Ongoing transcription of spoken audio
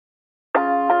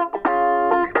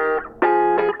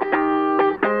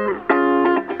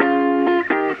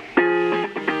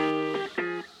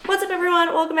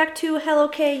Welcome back to Hello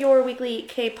K, your weekly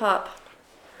K-pop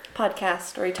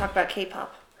podcast, where we talk about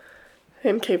K-pop.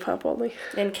 And K-pop only.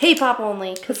 And K-pop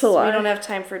only, because we don't have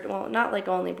time for, well, not like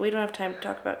only, but we don't have time to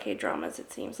talk about K-dramas,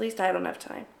 it seems. At least I don't have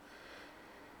time.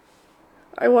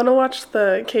 I want to watch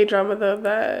the K-drama, though,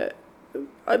 that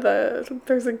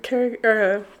there's a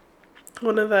character,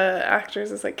 one of the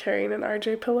actors is, like, carrying an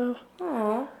RJ pillow.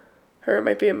 Aww. Or it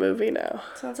might be a movie now.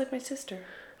 Sounds like my sister.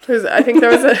 I think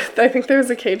there was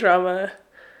a K-drama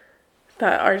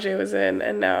that RJ was in,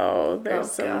 and now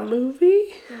there's a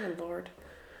movie. Oh, Lord.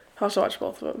 I'll have to watch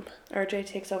both of them. RJ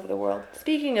takes over the world.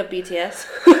 Speaking of BTS,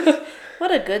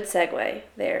 what a good segue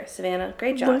there, Savannah.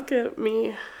 Great job. Look at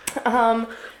me.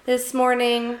 This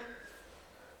morning,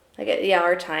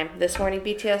 our time. This morning,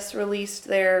 BTS released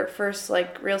their first,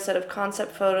 real set of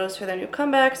concept photos for their new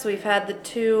comeback. So we've had the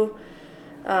two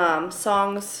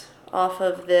songs off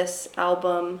of this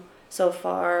album so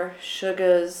far.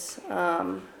 Suga's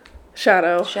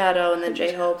Shadow, and then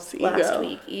J-Hope's last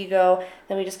week, Ego.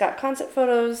 Then we just got concept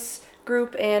photos,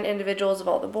 group and individuals of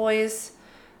all the boys.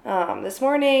 This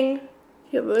morning...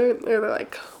 Yeah, they're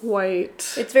like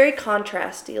white. It's very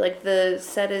contrasty. Like, the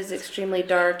set is extremely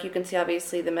dark. You can see,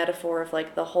 obviously, the metaphor of,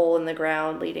 the hole in the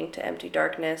ground leading to empty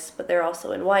darkness. But they're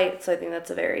also in white, so I think that's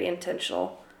a very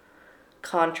intentional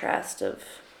contrast of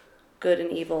good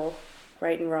and evil,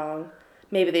 right and wrong.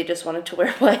 Maybe they just wanted to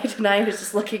wear white, and I was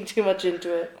just looking too much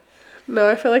into it. No,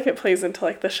 I feel like it plays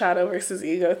into, the Shadow versus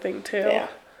Ego thing, too. Yeah.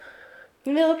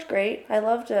 And they looked great. I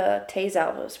loved Tae's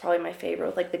outfit. It was probably my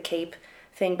favorite, with, the cape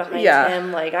thing behind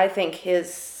him. I think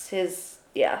his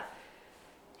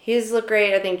look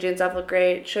great. I think Jin's outfit looked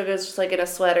great. Suga's just, in a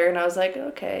sweater, and I was like,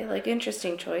 okay,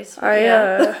 interesting choice.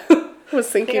 I was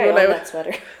thinking when I looked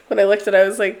at it, I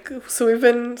was like, so we've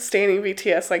been standing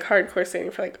BTS, hardcore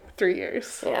standing for, 3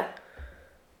 years. Yeah.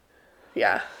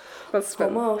 Yeah. That's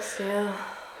been... Almost, yeah.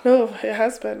 No, it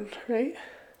has been, right?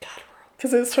 God,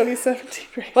 because it was 2017,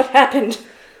 right? What happened?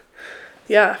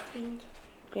 Yeah.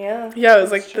 Yeah. Yeah, it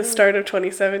was the start of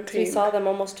 2017. So we saw them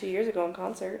almost 2 years ago in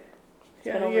concert. It's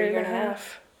been over a year and a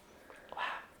half. Wow.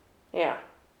 Yeah.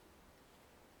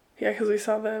 Yeah, because we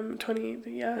saw them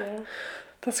yeah.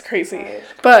 That's crazy. Right.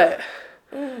 But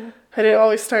I didn't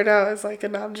always start out as a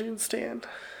non-June stan.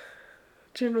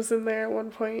 June was in there at one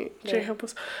point. Yeah. J-Hope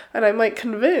was. And I'm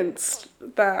convinced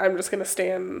that I'm just going to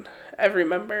stan every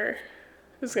member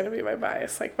is going to be my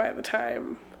bias by the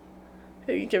time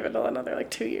you give it another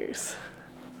 2 years.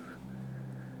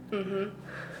 Mm-hmm.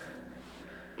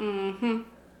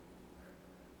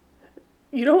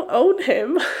 You don't own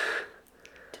him.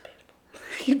 Debatable.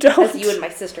 You don't. As you and my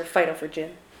sister fight over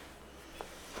Jin.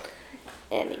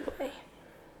 Anyway.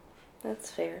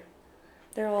 That's fair.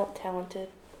 They're all talented.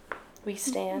 We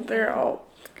stand. They're all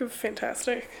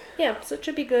fantastic. Yeah, so it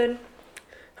should be good.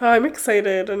 Oh, I'm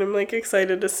excited, and I'm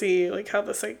excited to see how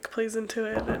this plays into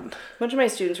it. And a bunch of my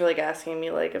students were asking me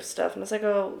of stuff, and it's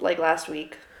last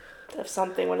week of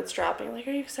something when it's dropping. Are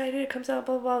you excited? It comes out,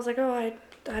 blah blah blah. I was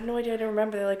I had no idea. I didn't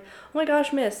remember. They're oh my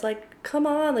gosh, miss, come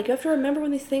on, you have to remember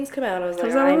when these things come out. I was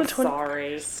I'm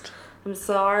sorry. I'm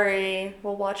sorry.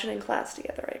 We'll watch it in class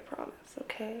together. I promise.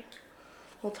 Okay.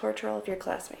 We'll torture all of your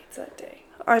classmates that day.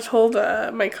 I told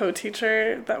my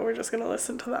co-teacher that we're just gonna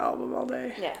listen to the album all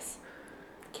day. Yes.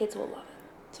 Kids will love it.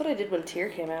 That's what I did when Tear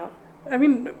came out. I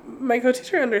mean, my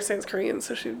co-teacher understands Korean,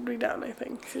 so she'd be down, I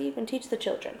think. See, you can teach the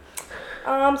children.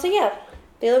 So yeah,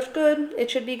 they looked good. It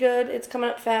should be good. It's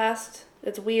coming up fast.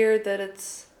 It's weird that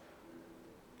it's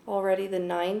already the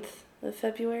 9th of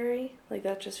February.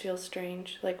 That just feels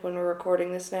strange. When we're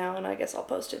recording this now, and I guess I'll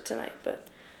post it tonight, but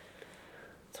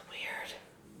it's weird.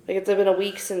 It's been a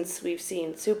week since we've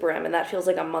seen Super M, and that feels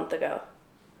like a month ago.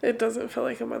 It doesn't feel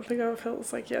like a month ago. It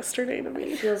feels like yesterday to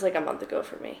me. It feels like a month ago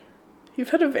for me.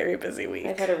 You've had a very busy week.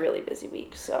 I've had a really busy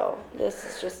week, so this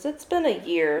is just, it's been a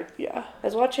year. Yeah. I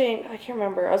was watching, I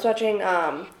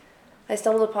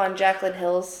stumbled upon Jaclyn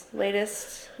Hill's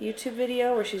latest YouTube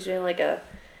video where she's doing a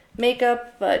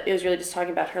makeup, but it was really just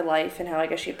talking about her life and how I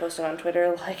guess she posted on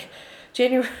Twitter,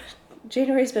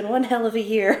 January's been one hell of a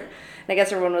year. And I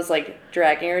guess everyone was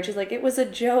dragging her, and she's it was a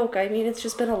joke. I mean, it's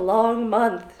just been a long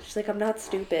month. She's I'm not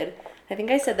stupid. I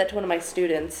think I said that to one of my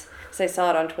students, because I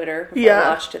saw it on Twitter before I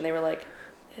watched it, and they were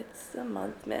it's a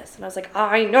month, miss. And I was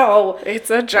I know. It's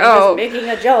a joke. I'm just making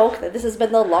a joke that this has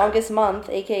been the longest month,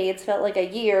 aka it's felt like a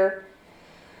year.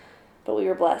 But we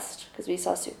were blessed, because we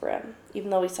saw Super M, even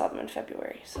though we saw them in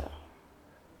February, so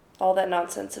all that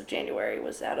nonsense of January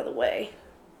was out of the way.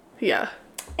 Yeah.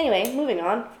 Anyway, moving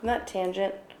on from that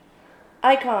tangent.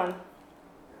 iKON.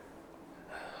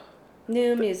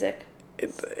 New music.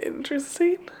 It's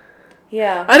interesting.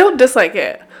 Yeah. I don't dislike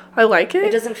it. I like it.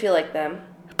 It doesn't feel like them.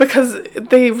 Because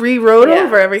they rewrote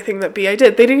over everything that B.I.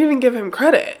 did. They didn't even give him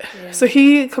credit. Yeah. So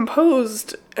he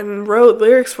composed and wrote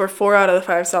lyrics for 4 out of the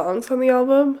 5 songs on the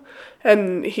album,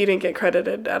 and he didn't get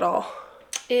credited at all.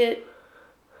 The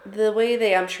way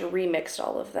they, I'm sure, remixed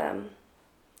all of them,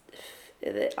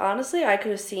 honestly, I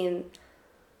could have seen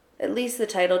at least the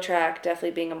title track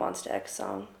definitely being a Monsta X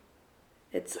song.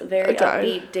 It's a very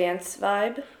upbeat dance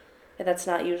vibe, and that's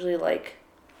not usually, like,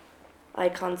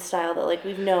 icon style that, like,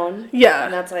 we've known. Yeah.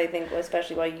 And that's, I think,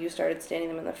 especially why you started standing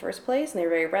them in the first place. And they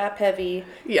were very rap heavy.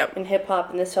 Yep. And hip hop.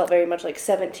 And this felt very much like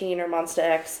 17 or Monsta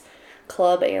X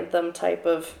club anthem type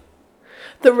of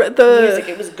the music.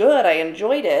 It was good. I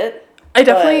enjoyed it.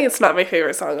 It's not my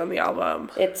favorite song on the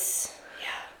album. It's,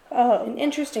 an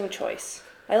interesting choice.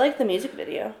 I like the music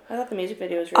video. I thought the music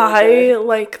video was really good. I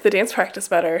like the dance practice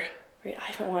better. I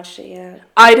haven't watched it yet.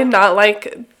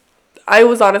 I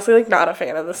was honestly, like, not a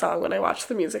fan of the song when I watched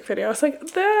the music video. I was like,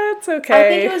 that's okay. I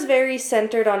think it was very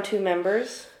centered on 2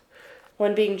 members.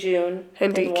 One being June.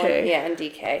 And DK. And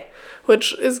DK.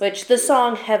 Which the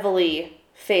song heavily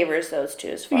favors those two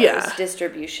as far as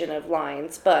distribution of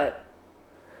lines, but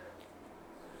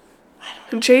I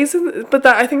don't know.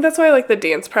 I think that's why I like the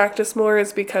dance practice more,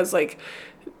 is because, like,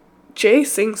 Jay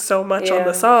sings so much on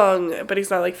the song, but he's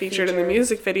not, like, featured in the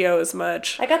music video as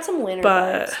much. I got some Winner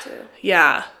vibes, too.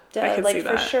 Yeah. I can see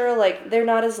that. For sure, like, they're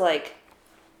not as, like,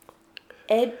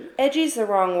 edgy's the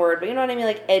wrong word, but you know what I mean?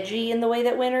 Like, edgy in the way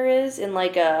that Winner is, in,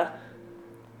 like, a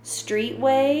street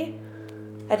way.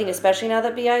 I think especially now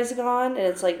that B.I.'s gone, and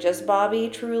it's, like, just Bobby,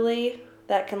 truly,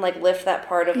 that can, like, lift that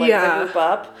part of, like, the group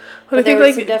up. But I think,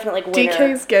 like, definitely, like, Winner.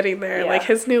 DK's getting there. Yeah. Like,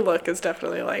 his new look is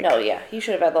definitely, like... No, yeah. He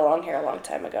should have had the long hair a long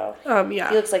time ago. Yeah.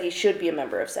 He looks like he should be a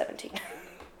member of 17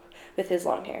 with his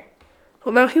long hair.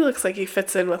 Well, now he looks like he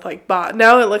fits in with, like,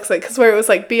 Now it looks like... Because where it was,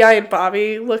 like, B.I. and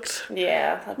Bobby looked...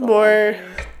 more,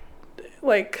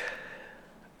 like...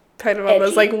 kind of on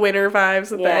those, like, Winner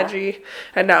vibes with the edgy.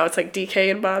 And now it's, like, DK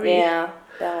and Bobby. Yeah.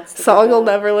 Song will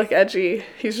never look edgy.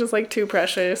 He's just, like, too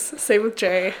precious. Same with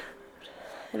Jay.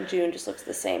 And June just looks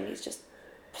the same. He's just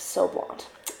so blonde.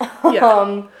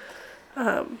 Yeah.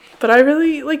 But I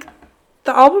really, like,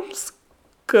 the album's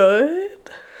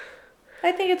good.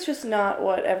 I think it's just not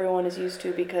what everyone is used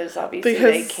to because obviously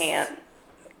they can't.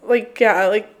 Like, yeah,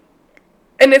 like,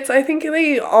 and it's, I think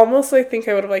they almost, I think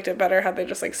I would have liked it better had they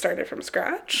just, like, started from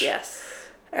scratch. Yes.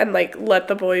 And, like, let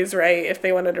the boys write if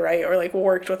they wanted to write, or, like,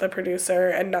 worked with a producer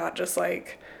and not just,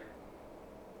 like,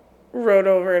 wrote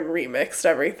over and remixed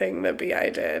everything that B.I.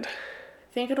 did.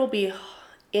 I think it'll be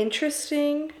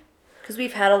interesting because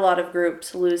we've had a lot of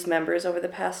groups lose members over the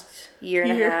past year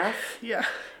and a half. Yeah.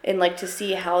 And, like, to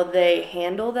see how they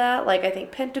handle that. Like, I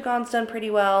think Pentagon's done pretty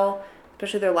well,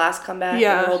 especially their last comeback.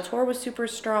 Yeah. The World Tour was super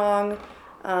strong.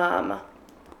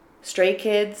 Stray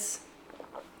Kids.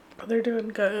 They're doing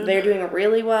good. They're doing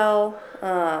really well.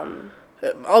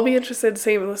 I'll be interested,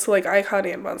 so, like, Icon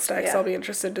and Monsta X, I'll be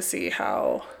interested to see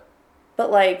how... But,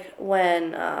 like,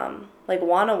 when, like,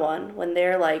 Wanna One, when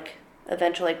they're, like,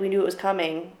 eventually, like, we knew it was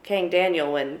coming, Kang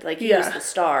Daniel, when, like, he was the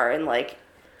star, and, like,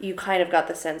 you kind of got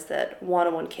the sense that Wanna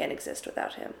One can't exist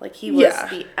without him. Like, he was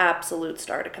the absolute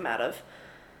star to come out of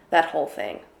that whole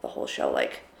thing, the whole show,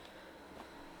 like...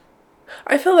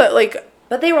 I feel that, like...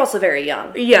 But they were also very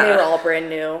young. Yeah. They were all brand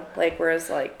new, like, whereas,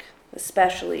 like,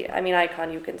 especially, I mean,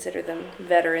 Icon, you consider them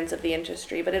veterans of the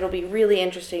industry, but it'll be really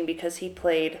interesting because he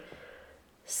played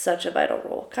such a vital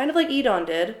role. Kind of like Edon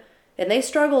did. And they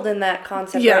struggled in that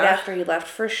concept right after he left,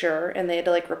 for sure. And they had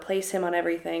to, like, replace him on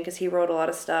everything because he wrote a lot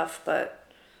of stuff. But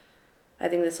I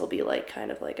think this will be, like,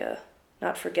 kind of like a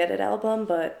not forget it album,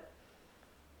 but...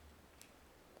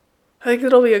 I think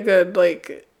it'll be a good,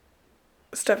 like,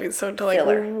 stepping stone to, like,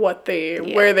 what they...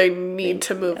 where they need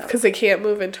to move. Because they can't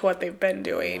move into what they've been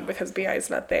doing because B.I.'s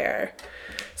not there.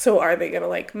 So are they going to,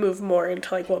 like, move more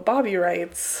into, like, what Bobby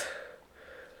writes...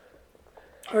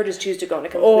 Or just choose to go in a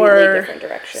completely different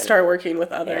direction. Start working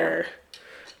with other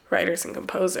writers and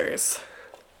composers.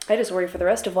 I just worry for the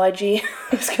rest of YG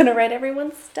who's going to write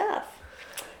everyone's stuff.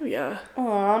 Yeah.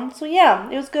 So yeah,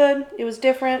 it was good. It was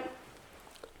different.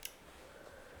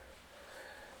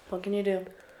 What can you do?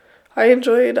 I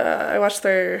enjoyed, I watched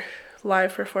their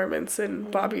live performance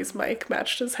and Bobby's mic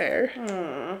matched his hair.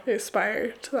 I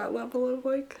aspire to that level of,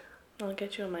 like... I'll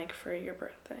get you a mic for your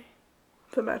birthday.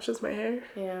 That matches my hair.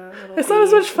 Yeah. It's not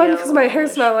as much fun because my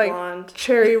hair's not like blonde.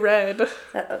 Cherry red.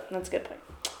 That's a good point.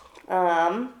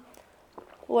 I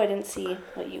didn't see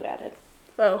what you added.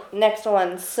 Oh. Next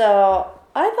one. So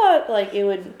I thought like it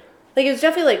would, like it was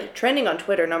definitely like trending on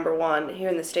Twitter #1 here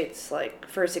in the States like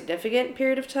for a significant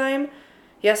period of time.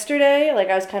 yesterday, like,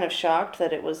 I was kind of shocked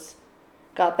that it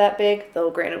got that big, though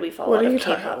granted we follow a lot of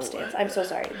K-pop stands. I'm so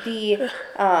sorry. The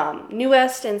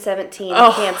Newest and 17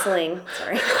 canceling.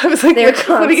 Sorry. I was like, what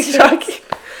are you talking?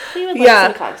 We would like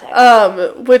some context.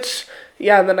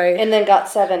 And then got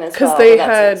 7 as well. Because they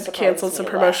had canceled some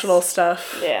promotional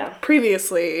stuff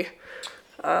previously.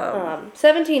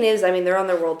 17 is, I mean, they're on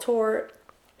their world tour.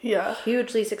 Yeah.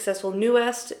 Hugely successful.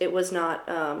 Newest, it was not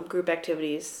group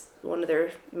activities. One of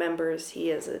their members,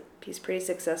 he's pretty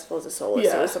successful as a soloist.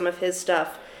 Yeah. So it was some of his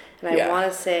stuff. And I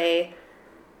want to say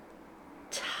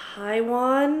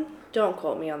Taiwan. Don't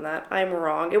quote me on that. I'm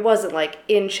wrong. It wasn't like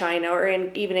in China or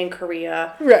even in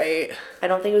Korea. Right. I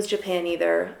don't think it was Japan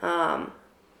either.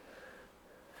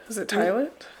 Was it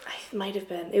Thailand? It might have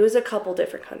been. It was a couple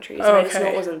different countries. I just know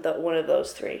it wasn't one of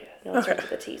those 3. No, it starts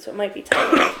with a T, so it might be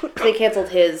Thailand. They canceled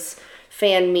his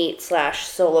fan meet /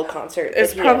 solo concert.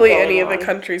 It's probably any of the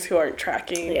countries who aren't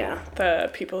tracking the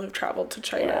people who've traveled to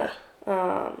China.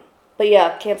 Yeah. But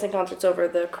yeah, canceling concerts over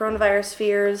the coronavirus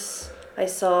fears. I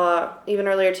saw, even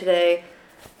earlier today,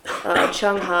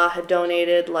 Chungha had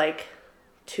donated like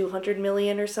 200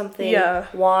 million or something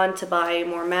won to buy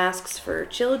more masks for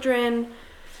children.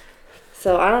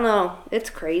 So, I don't know.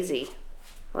 It's crazy.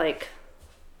 Like,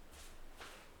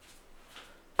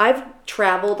 I've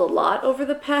traveled a lot over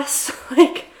the past,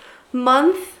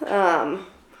 month. And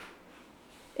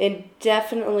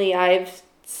definitely I've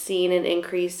seen an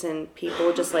increase in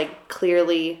people just,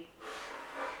 clearly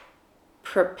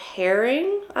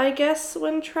preparing, I guess,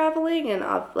 when traveling.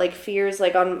 And, fears,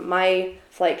 on my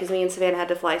flight, because me and Savannah had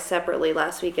to fly separately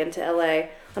last weekend to LA.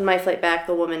 On my flight back,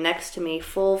 the woman next to me,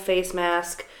 full face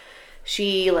mask.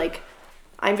 She,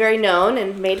 I'm very known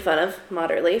and made fun of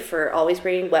moderately for always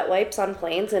bringing wet wipes on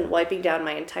planes and wiping down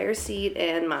my entire seat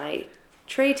and my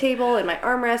tray table and my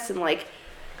armrest and,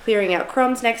 clearing out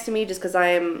crumbs next to me just because I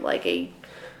am, a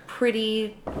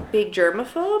pretty big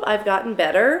germaphobe. I've gotten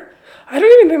better. I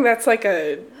don't even think that's,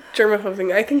 a germaphobe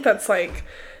thing. I think that's,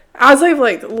 as I've,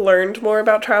 learned more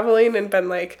about traveling and been,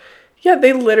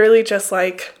 they literally just,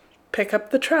 pick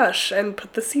up the trash and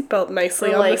put the seatbelt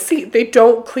nicely on the seat. They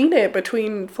don't clean it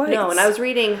between flights. No, and I was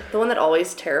reading the one that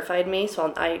always terrified me,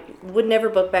 so I would never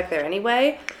book back there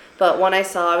anyway. But one I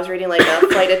was reading a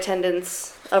flight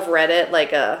attendants of Reddit,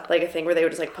 a thing where they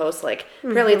would just post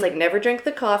apparently it's never drink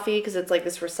the coffee because it's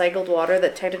this recycled water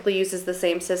that technically uses the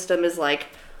same system as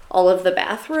all of the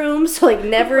bathrooms. So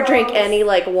never drink any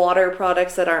water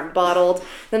products that aren't bottled.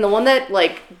 Then the one that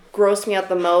grossed me out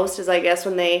the most is I guess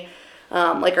when they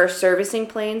are servicing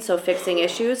planes, so fixing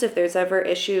issues. If there's ever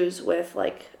issues with,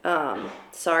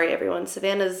 sorry everyone,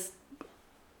 Savannah's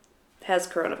has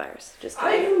coronavirus. Just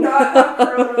kidding. I do not have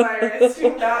coronavirus.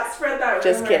 Do not spread that rumor.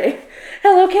 Just kidding.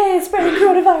 Hello, Kay, spreading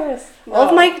coronavirus. No. All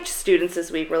of my students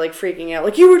this week were, freaking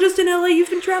out. You were just in LA,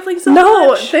 you've been traveling so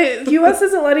much. No, the U.S.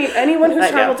 isn't letting anyone who's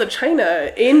traveled to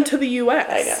China into the U.S.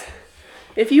 I know.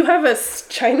 If you have a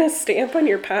China stamp on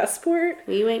your passport,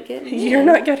 you ain't getting You're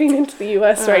not getting into the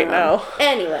U.S. right now.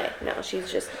 Anyway, no,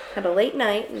 she's just had a late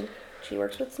night, and she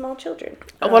works with small children.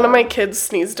 One of my kids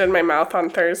sneezed in my mouth on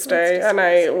Thursday, and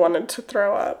I wanted to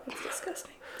throw up. That's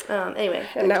disgusting. Anyway.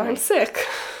 And now I'm sick.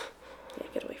 Yeah,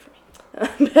 get away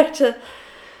from me. Back to,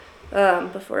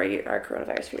 before our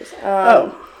coronavirus fears.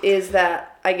 Is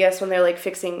that, I guess, when they're,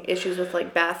 fixing issues with,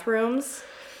 bathrooms...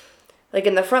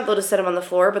 in the front, they'll just set them on the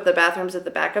floor, but the bathrooms at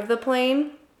the back of the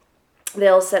plane,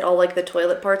 they'll set all, the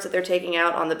toilet parts that they're taking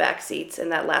out on the back seats in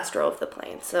that last row of the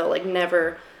plane. So,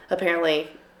 never, apparently,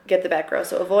 get the back row.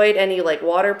 So, avoid any,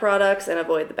 water products and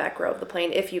avoid the back row of the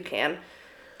plane if you can.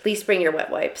 At least bring your wet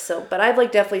wipes. So, but I've,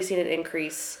 definitely seen an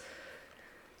increase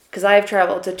because I've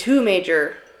traveled to 2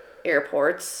 major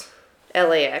airports,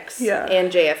 LAX and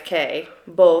JFK.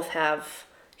 Both have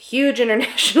huge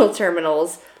international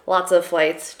terminals. Lots of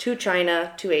flights to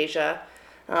China, to Asia.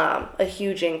 A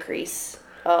huge increase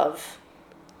of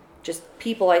just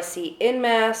people I see in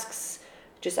masks.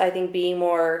 Just, I think, being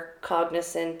more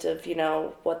cognizant of,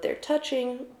 what they're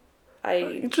touching.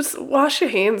 Just wash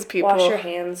your hands, people. Wash your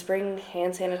hands. Bring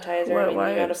hand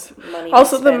sanitizer. Money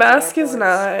also, the mask is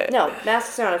not... No,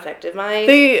 masks are not effective.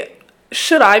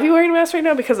 Should I be wearing a mask right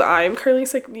now because I'm currently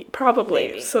sick? Probably.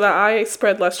 Maybe. So that I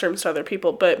spread less germs to other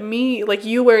people. But me,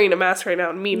 you wearing a mask right now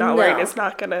and me not wearing is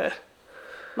not gonna...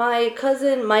 My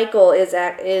cousin Michael is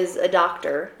a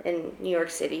doctor in New York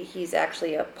City. He's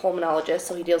actually a pulmonologist,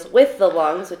 so he deals with the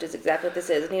lungs, which is exactly what this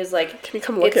is. And he was like... Can you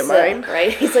come look at mine?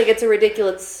 Right? He's like, it's a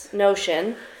ridiculous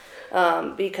notion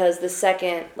because the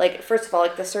second... first of all,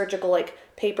 the surgical,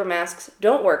 paper masks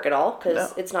don't work at all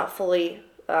because it's not fully...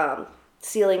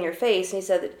 sealing your face. And he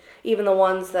said that even the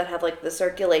ones that have, like, the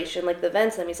circulation, like the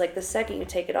vents in them, he's like, the second you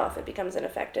take it off, it becomes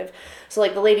ineffective. So,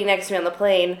 like, the lady next to me on the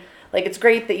plane, like, it's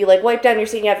great that you, like, wipe down your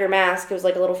seat and you have your mask. It was,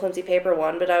 like, a little flimsy paper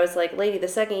one. But I was like, lady, the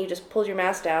second you just pulled your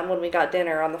mask down when we got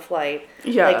dinner on the flight,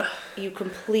 like, you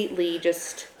completely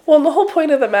just... Well, and the whole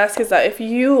point of the mask is that if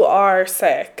you are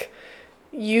sick,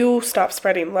 you stop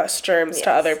spreading less germs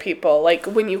to other people. Like,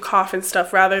 when you cough and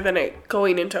stuff, rather than it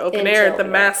going into open air, the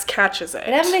mask catches it.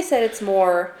 And haven't they said it's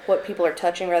more what people are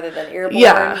touching rather than airborne?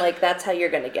 Yeah. Like, that's how you're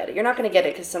going to get it. You're not going to get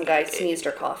it because some guy sneezed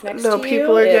or coughed next to you. No,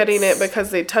 people are getting it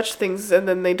because they touch things and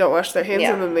then they don't wash their hands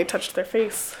and then they touch their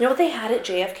face. You know what they had at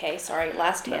JFK? Sorry,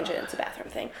 last tangent, it's a bathroom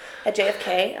thing. At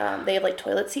JFK, they have, like,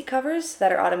 toilet seat covers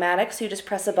that are automatic, so you just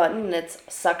press a button and it's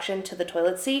suction to the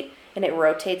toilet seat. And it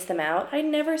rotates them out. I'd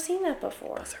never seen that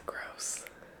before. Those are gross.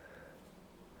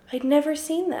 I'd never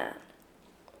seen that.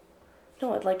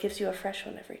 No, it, like, gives you a fresh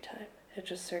one every time. It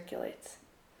just circulates.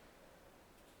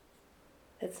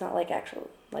 It's not like actual,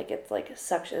 like, it's like a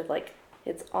suction, like,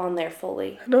 it's on there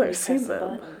fully. I know, I've seen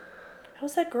them.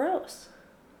 How's that gross?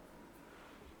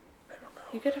 I don't know.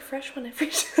 You get a fresh one every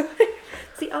time.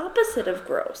 It's the opposite of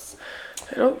gross.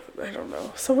 I don't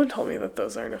know. Someone told me that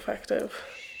those aren't effective.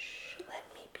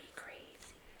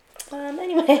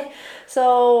 Anyway,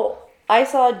 so I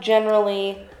saw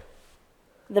generally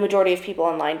the majority of people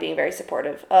online being very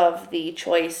supportive of the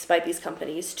choice by these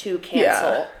companies to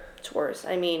cancel tours.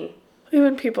 I mean...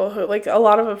 Even people who, like, a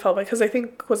lot of them felt like, because I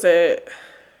think, because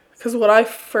what I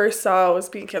first saw was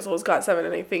being canceled was GOT7,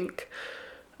 and I think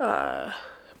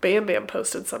Bam Bam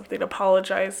posted something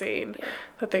apologizing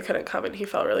that they couldn't come, and he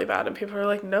felt really bad, and people were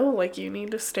like, no, like, you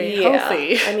need to stay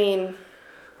healthy. I mean,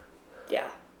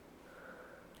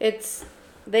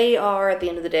 they are, at the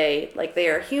end of the day, like, they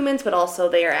are humans, but also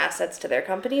they are assets to their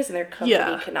companies, and their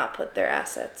company cannot put their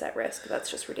assets at risk. That's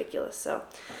just ridiculous. So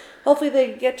hopefully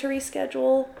they get to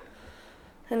reschedule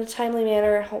in a timely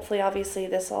manner. Hopefully, obviously,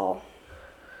 this all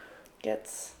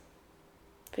gets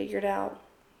figured out.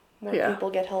 More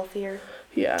people get healthier.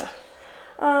 Yeah.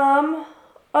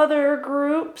 Other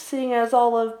group, seeing as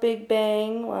all of Big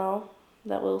Bang, well,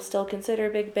 that we'll still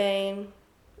consider Big Bang,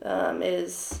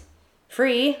 is...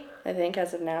 free, I think,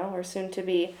 as of now, or soon to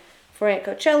be for at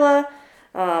Coachella.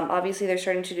 Obviously, they're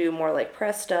starting to do more, like,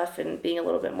 press stuff and being a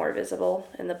little bit more visible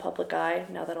in the public eye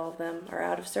now that all of them are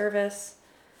out of service.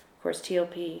 Of course,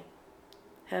 T.O.P.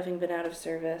 having been out of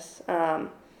service.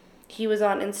 He was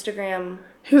on Instagram.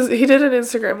 He did an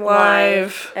Instagram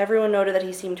live. Everyone noted that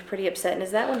he seemed pretty upset. And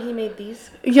is that when he made these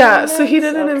comments? So he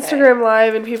did an Instagram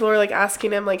live, and people were, like,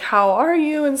 asking him, like, how are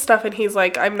you and stuff, and he's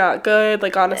like, I'm not good.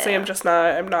 Like, honestly, I'm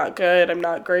not good. I'm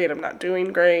not great. I'm not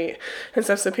doing great and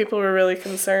stuff. So people were really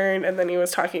concerned, and then he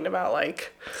was talking about,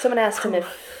 like... Someone asked him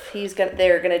if he's going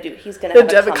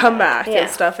to have a comeback and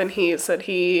stuff, and he said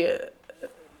he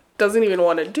doesn't even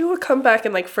want to do a comeback,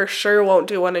 and, like, for sure won't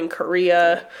do one in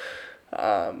Korea.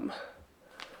 I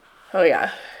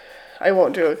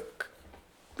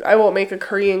won't make a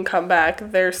Korean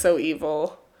comeback. They're so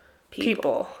evil.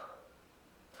 People.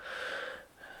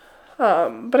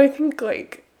 But I think,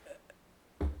 like,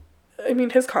 I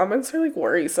mean, his comments are, like,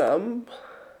 worrisome.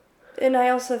 And I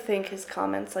also think his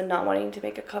comments on not wanting to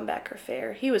make a comeback are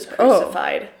fair. He was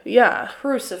crucified.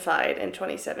 Crucified in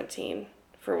 2017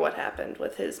 for what happened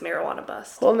with his marijuana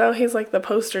bust. Well, now he's, like, the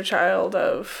poster child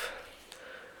of...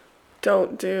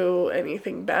 don't do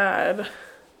anything bad.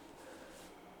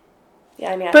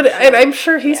 Yeah, I mean... And I'm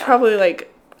sure he's probably,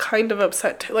 like, kind of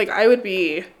upset, too. Like, I would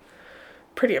be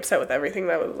pretty upset with everything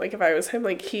that was, like, if I was him.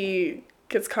 Like, he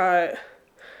gets caught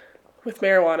with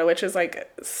marijuana, which is,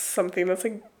 like, something that's,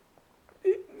 like...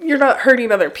 You're not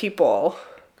hurting other people.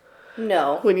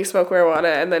 No. When you smoke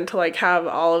marijuana, and then to, like, have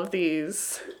all of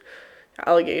these...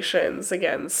 allegations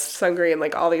against Seungri and,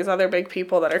 like, all these other big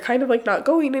people that are kind of, like, not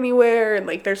going anywhere, and,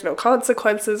 like, there's no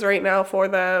consequences right now for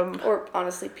them. Or,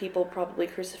 honestly, people probably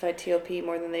crucified T.O.P.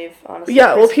 more than they've honestly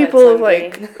people are,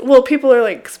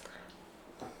 like,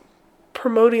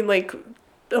 promoting, like,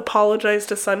 apologize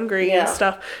to Seungri and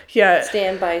stuff. Yeah.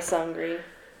 Stand by Seungri.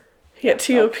 Yeah,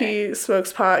 T.O.P.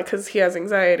 smokes pot because he has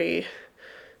anxiety.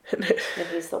 And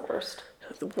he's the worst.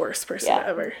 The worst person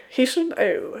ever. He should...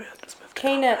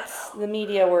 K-Nets, the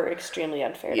media were extremely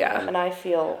unfair to him, and I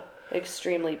feel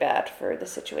extremely bad for the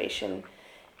situation.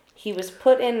 He was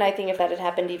put in, I think if that had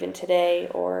happened even today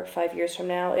or 5 years from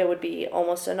now, it would be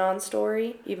almost a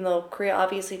non-story, even though Korea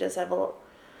obviously does have a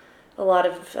lot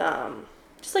of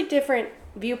just, like, different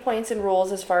viewpoints and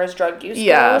rules as far as drug use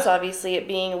goes. Obviously, it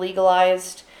being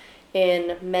legalized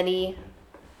in many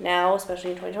now,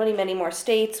 especially in 2020, many more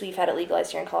states. We've had it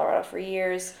legalized here in Colorado for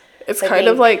years. It's kind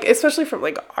of like, especially from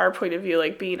like our point of view,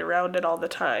 like being around it all the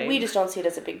time. We just don't see it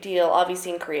as a big deal.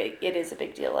 Obviously in Korea, it is a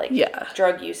big deal. Like,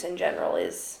 drug use in general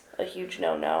is a huge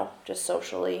no-no, just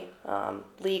socially.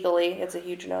 Legally, it's a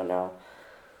huge no-no.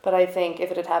 But I think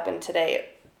if it had happened today,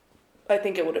 I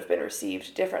think it would have been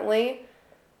received differently.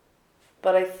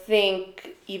 But I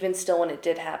think even still when it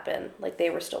did happen, like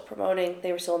they were still promoting,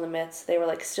 they were still in the midst, they were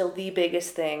like still the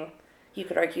biggest thing, you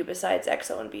could argue, besides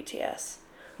EXO and BTS.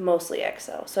 Mostly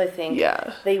EXO. So I think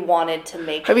they wanted to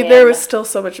make I mean, there was still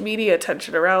so much media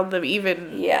attention around them,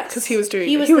 even because he was doing,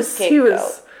 he was the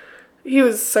scapegoat. He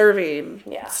was serving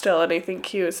still, and I think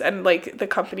he was, and like the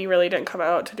company really didn't come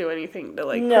out to do anything to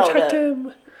like protect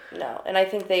him. No, and I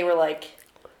think they were like,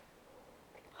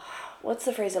 what's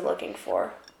the phrase I'm looking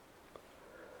for?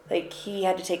 Like, he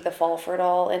had to take the fall for it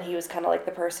all, and he was kind of like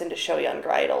the person to show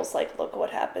younger idols, like, look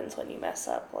what happens when you mess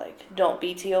up. Like, don't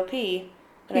be T.O.P.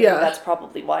 And I think that's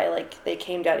probably why, like, they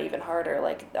came down even harder.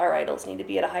 Like, our idols need to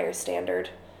be at a higher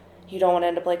standard. You don't want to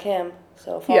end up like him,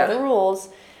 so follow the rules.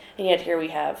 And yet here we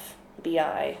have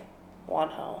B.I.,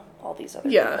 Wonho, all these other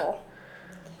people.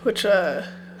 Which,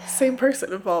 same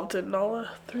person involved in all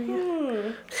three.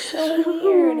 So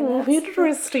weird.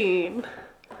 Interesting.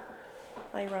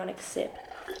 Ironic sip.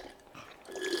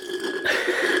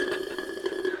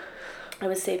 I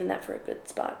was saving that for a good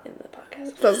spot in the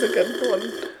podcast. That was a good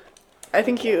one. I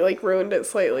think you like ruined it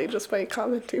slightly just by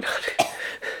commenting on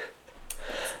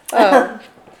it.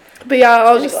 But yeah,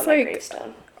 I'll just like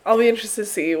I'll be interested to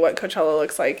see what Coachella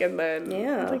looks like, and then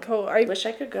like I wish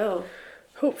I could go.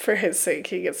 Hope for his sake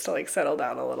he gets to like settle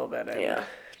down a little bit and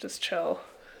just chill,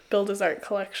 build his art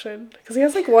collection, because he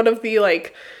has like one of the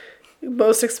like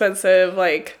most expensive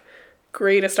like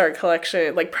greatest art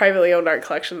collection, like privately owned art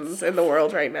collections in the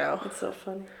world right now. It's so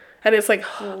funny. And it's like,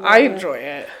 I enjoy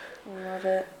it. I love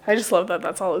it. I just love that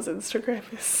that's all his Instagram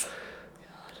is.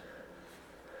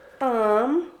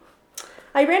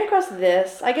 I ran across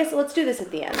this. I guess let's do this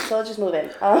at the end. So let's just move in.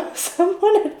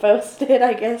 Someone had posted,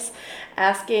 I guess,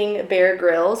 asking Bear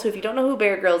Grylls, who, if you don't know who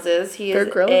Bear Grylls is, he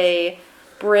is a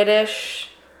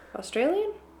British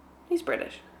Australian? He's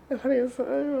British. I thought he was, I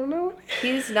don't know.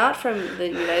 He's not from the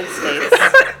United States.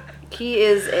 He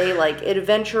is a like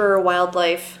adventurer,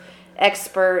 wildlife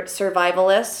expert,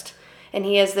 survivalist, and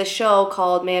he has this show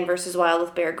called Man vs. Wild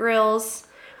with Bear Grylls,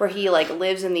 where he like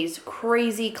lives in these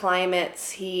crazy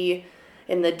climates. He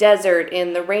in the desert,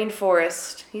 in the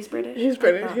rainforest. He's British. He's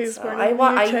British. He's born in the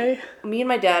UK. Me and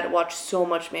my dad watched so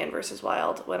much Man vs.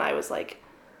 Wild when I was like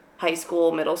high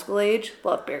school, middle school age.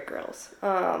 Loved Bear Grylls.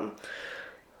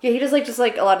 Yeah, he does just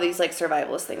a lot of these like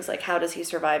survivalist things, like how does he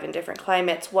survive in different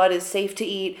climates? What is safe to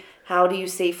eat? How do you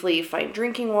safely find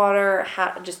drinking water?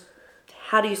 How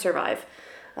do you survive?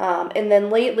 And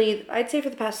then lately, I'd say for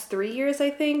the past 3 years,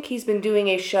 I think, he's been doing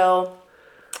a show,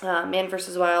 Man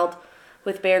vs. Wild,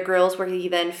 with Bear Grylls, where he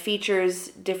then features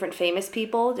different famous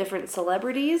people, different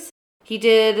celebrities. He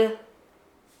did...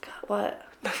 God, what?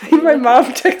 My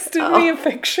mom texted me a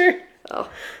picture. Oh,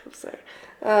 I'm sorry.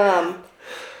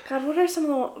 God, what are some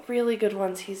of the really good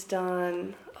ones he's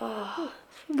done? Oh.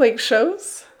 Like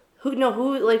shows?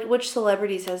 Which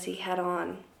celebrities has he had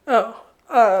on? Oh,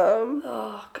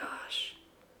 Oh, gosh.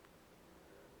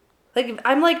 Like,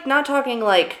 I'm, not talking,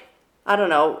 I don't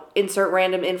know, insert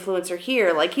random influencer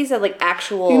here. Like, he's had,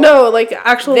 actual... No,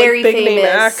 actual, very big famous name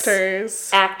actors.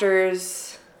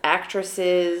 Actors,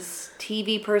 actresses,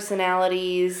 TV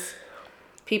personalities,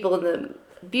 people in the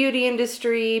beauty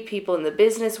industry, people in the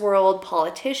business world,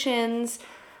 politicians.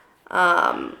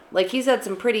 He's had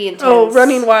some pretty intense... Oh,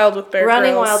 Running Wild with Bear Grylls.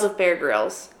 Running Wild with Bear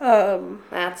Grylls.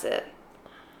 That's it.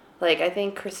 I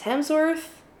think Chris Hemsworth,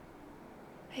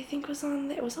 was on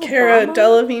there. Was Cara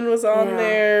Delevingne was on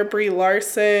there. Brie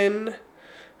Larson.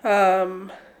 Alex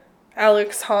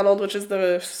Honnold, which is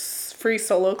the free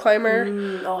solo climber.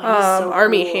 He's so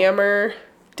Armie cool. Hammer.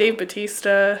 Dave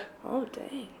Bautista. Oh,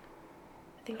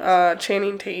 dang.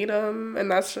 Channing Tatum,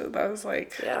 and that was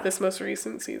this most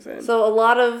recent season. So a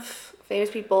lot of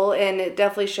famous people, and it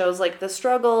definitely shows the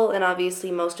struggle, and obviously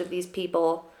most of these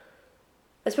people,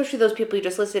 especially those people you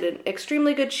just listed, in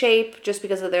extremely good shape just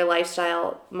because of their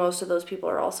lifestyle. Most of those people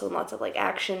are also in lots of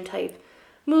action type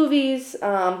movies.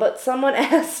 But someone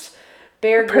asked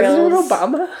Bear Grylls. President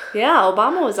Obama? Yeah,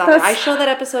 Obama was on there. I show that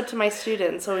episode to my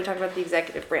students when we talk about the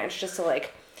executive branch, just to let's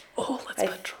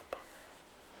put Trump.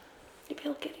 Maybe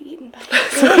he'll get eaten by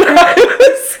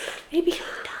it. Maybe he'll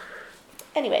die.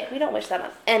 Anyway, we don't wish that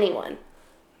on anyone.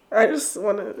 I just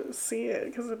want to see it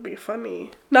because it'd be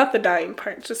funny. Not the dying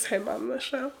part, just him on the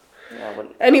show. Yeah,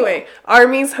 anyway,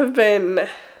 armies have been...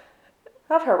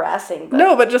 Not harassing, but...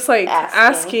 No, but just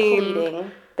asking...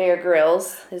 Pleading. Bear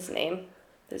Grylls, his name.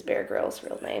 is Bear Grylls'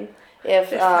 real name.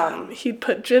 If he'd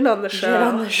put Jin on the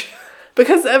show.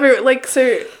 Because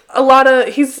a lot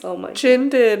of Jin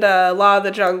did Law of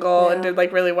the Jungle and did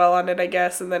like really well on it, I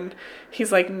guess, and then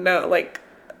he's like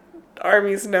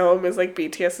Army's Gnome is like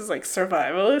BTS's like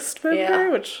survivalist member,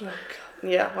 which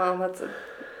well, that's a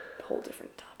whole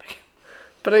different topic.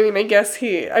 But I mean, I guess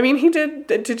he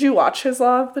did you watch his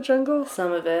Law of the Jungle?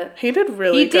 Some of it. He did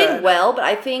really good. He did well, but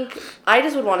I think I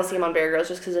just would want to see him on Bear Grylls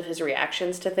just because of his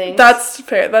reactions to things. That's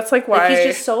fair. That's like why. He's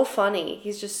just so funny.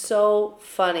 He's just so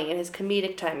funny, and his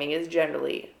comedic timing is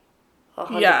generally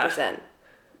 100% amazing.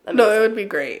 No, it would be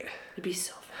great. It'd be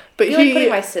so funny. But like putting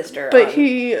my sister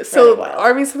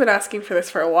Army's been asking for this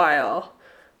for a while.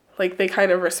 Like, they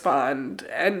kind of respond,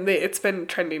 and it's been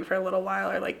trending for a little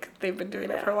while, or, like, they've been doing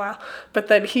it for a while. But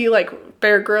then he,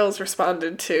 Bear Grylls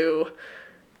responded to...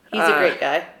 He's a great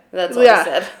guy. That's all he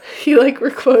said. He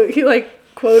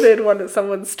quoted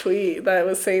someone's tweet that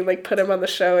was saying, put him on the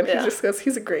show, and he just goes,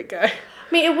 he's a great guy.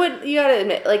 I mean, you gotta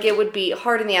admit, it would be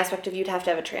hard in the aspect of you'd have to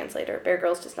have a translator. Bear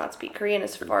Grylls does not speak Korean,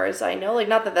 as far as I know.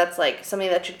 Not that that's, something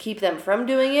that should keep them from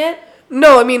doing it.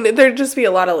 No, I mean, there'd just be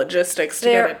a lot of logistics to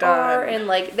get it done. And,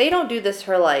 they don't do this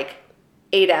for,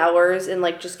 8 hours and,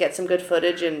 just get some good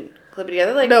footage and clip it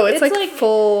together. No, it's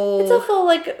full... It's a full,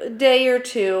 day or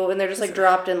two, and they're just,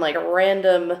 dropped in,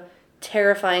 random,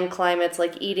 terrifying climates,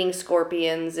 eating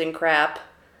scorpions and crap.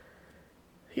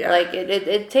 Yeah.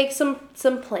 It takes some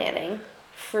planning,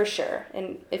 for sure.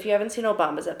 And if you haven't seen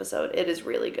Obama's episode, it is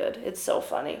really good. It's so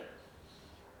funny.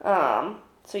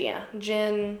 So yeah,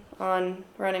 Jin on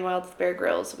Running Wild with Bear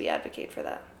Grylls, we advocate for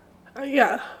that.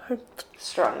 Yeah.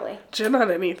 Strongly. Jin on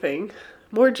anything.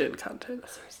 More Jin content.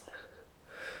 Seriously.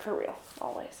 For real.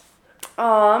 Always.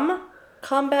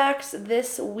 Comebacks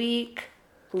this week.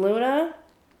 Luna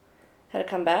had a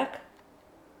comeback.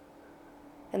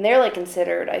 And they're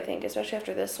considered, I think, especially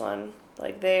after this one,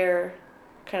 they're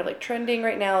kind of trending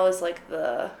right now as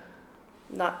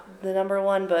not the number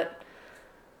one, but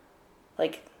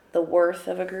the worth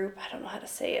of a group. I don't know how to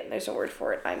say it. There's a word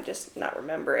for it. I'm just not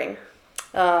remembering.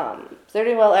 So they're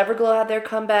doing well. Everglow had their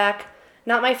comeback.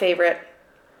 Not my favorite.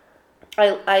 I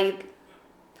don't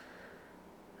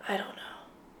know.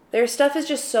 Their stuff is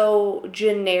just so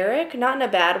generic, not in a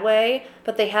bad way,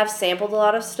 but they have sampled a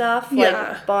lot of stuff.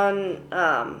 Yeah.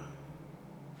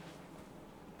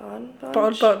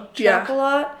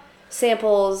 Chocolat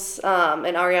samples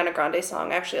an Ariana Grande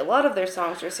song. Actually, a lot of their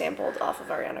songs are sampled off of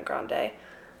Ariana Grande,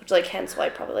 which hence why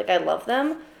probably I love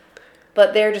them.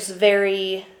 But they're just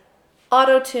very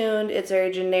auto-tuned. It's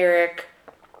very generic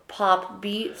pop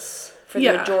beats for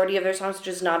the majority of their songs, which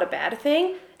is not a bad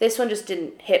thing. This one just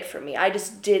didn't hit for me. I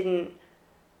just didn't...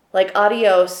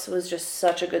 Adios was just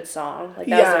such a good song. That was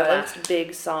their last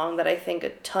big song that I think a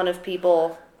ton of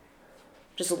people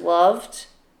just loved.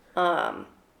 I'm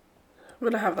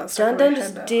going to have that stuff Dun Dun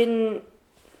just didn't...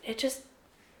 It just...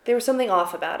 There was something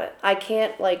off about it. I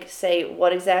can't, say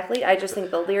what exactly. I just think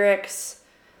the lyrics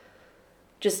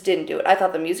just didn't do it. I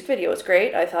thought the music video was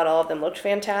great. I thought all of them looked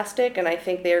fantastic, and I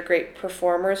think they are great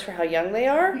performers for how young they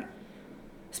are.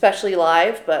 Especially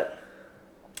live, but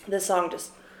this song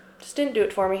just didn't do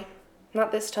it for me.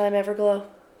 Not this time, Everglow.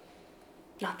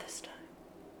 Not this time.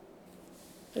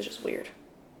 It was just weird. It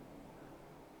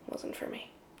wasn't for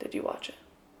me. Did you watch it?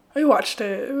 I watched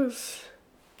it. It was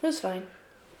fine.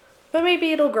 But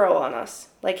maybe it'll grow on us.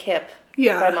 Hip.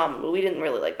 Yeah. By Mamamoo. We didn't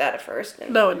really like that at first.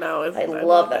 And no. I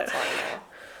love that song now.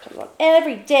 Comes on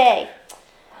every day.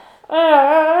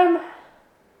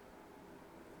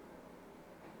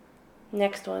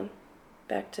 Next one.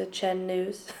 Back to Chen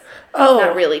news. Oh.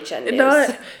 Not really Chen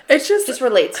news. It's just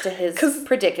relates to his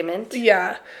predicament.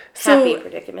 Yeah. Happy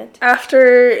predicament.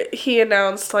 After he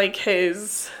announced,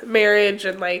 his marriage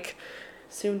and,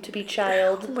 soon-to-be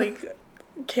child.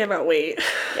 Cannot wait.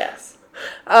 Yes.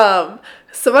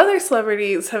 Some other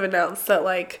celebrities have announced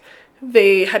that,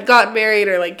 they had gotten married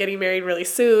or, getting married really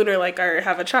soon or, or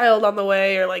have a child on the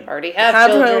way or, already have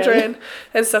children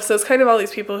and stuff. So it's kind of all these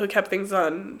people who kept things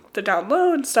on the down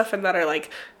low and stuff and that are,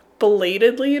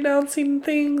 belatedly announcing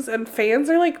things and fans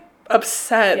are,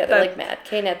 upset. Yeah, they're, mad.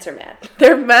 K-Nets are mad.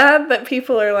 They're mad that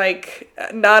people are,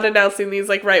 not announcing these,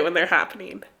 right when they're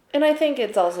happening. And I think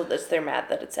it's also this, they're mad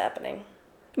that it's happening.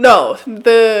 No, a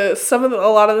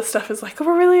lot of the stuff is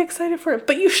we're really excited for it,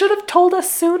 but you should have told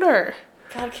us sooner.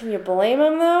 God, can you blame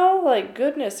them though?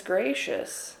 Goodness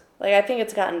gracious. I think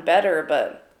it's gotten better,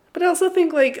 but I also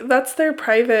think that's their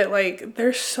private.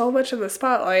 There's so much in the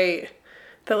spotlight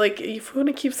that if you want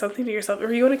to keep something to yourself,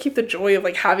 or you want to keep the joy of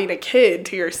having a kid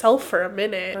to yourself for a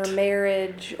minute, or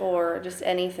marriage, or just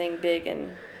anything big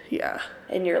in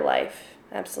your life.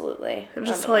 absolutely. And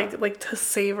just to like to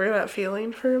savor that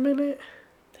feeling for a minute.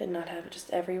 To not have it just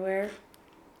everywhere.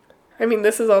 I mean,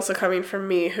 this is also coming from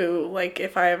me who, like,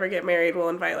 if I ever get married, will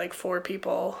invite, like, 4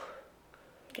 people.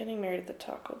 Getting married at the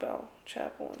Taco Bell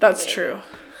chapel. That's true.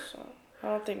 So, I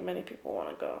don't think many people want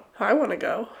to go. I want to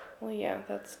go. Well, yeah,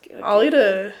 that's good. I'll eat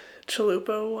a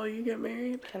chalupa while you get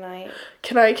married. Can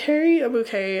I carry a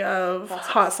bouquet of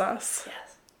hot sauce?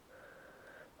 Yes.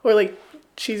 Or, like,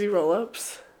 cheesy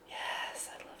roll-ups? Yes,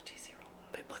 I love cheesy roll-ups.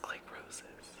 They look like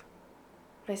roses.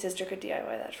 My sister could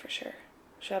DIY that for sure.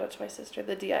 Shout out to my sister,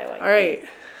 the DIY. All right.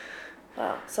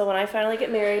 Wow. So when I finally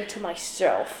get married to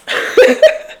myself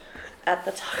at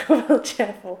the Taco Bell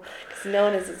chapel, because no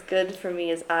one is as good for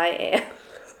me as I am.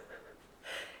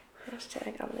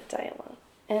 Hashtag I'm gonna die alone.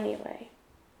 Anyway,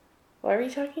 what are we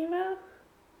talking about?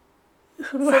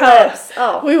 Celebs.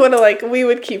 Oh. We want to, we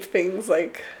would keep things,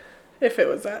 if it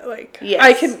was that,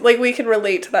 yes. We can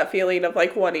relate to that feeling of,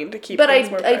 wanting to keep things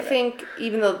more private. I think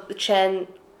even though Chen,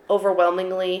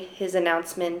 overwhelmingly, his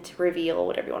announcement, reveal,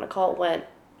 whatever you want to call it, went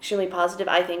extremely positive,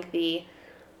 I think the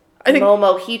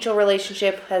Momo-Heechul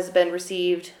relationship has been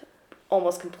received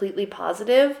almost completely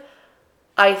positive.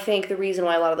 I think the reason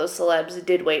why a lot of those celebs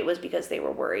did wait was because they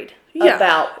were worried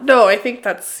about I think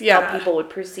that's, how people would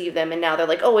perceive them, and now they're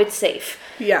like, oh, it's safe.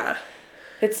 Yeah.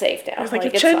 It's safe now. It's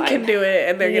if Chen can do it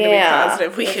and they're going to be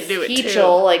positive, we can do it too.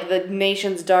 Heechul, the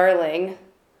nation's darling,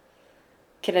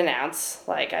 can announce,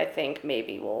 I think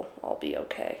maybe we'll all be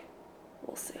okay.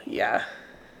 We'll see. Yeah.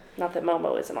 Not that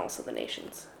Momo isn't also the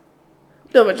nation's.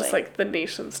 No, but just the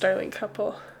nation's darling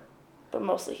couple. But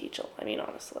mostly Heechul. I mean,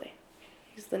 honestly.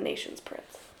 He's the nation's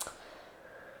prince.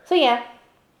 So yeah,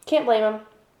 can't blame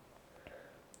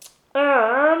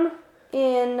him.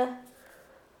 In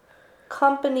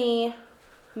company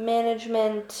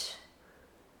management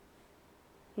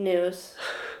news,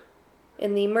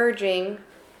 in the merging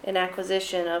and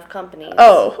acquisition of companies.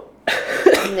 Oh.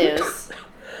 News.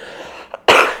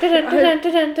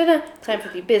 Time for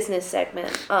the business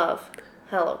segment of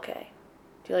Hello K.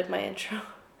 Do you like my intro?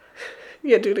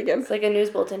 Yeah, do it again. It's like a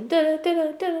news bulletin. That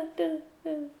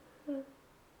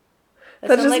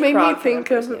just made me think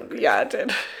of... Yeah, it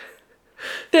did.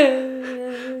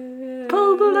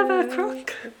 Pull the lever,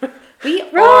 Kronk. We are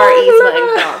Yzma and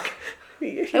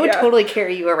Kronk. I would totally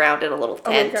carry you around in a little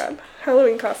tent. Oh my god.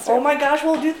 Halloween costume. Oh my gosh,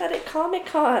 we'll do that at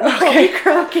Comic-Con. Okay. I'll be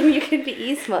Kronk and you can be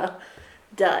Yzma.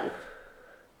 Done.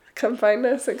 Come find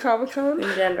us at Comic-Con.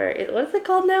 In Denver. What is it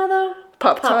called now, though?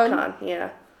 PopCon. Yeah.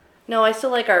 No, I still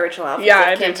like our original outfits. Yeah, like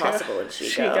I Kim do Possible and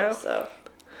Chico. So.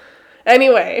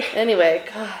 Anyway,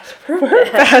 gosh, we're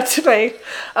bad tonight.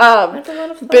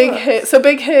 Big Hit. So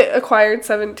Big Hit acquired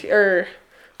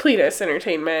Pledis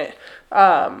Entertainment.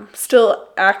 Still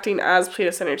acting as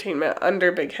Pledis Entertainment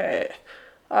under Big Hit.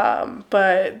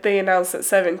 But they announced that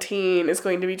 17 is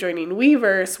going to be joining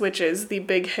Weverse, which is the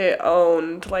Big Hit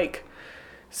owned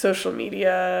social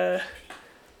media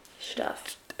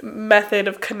stuff method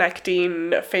of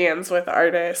connecting fans with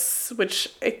artists, which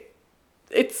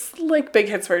it's like Big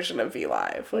Hit's version of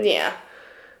VLive. Yeah.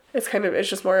 It's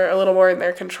just a little more in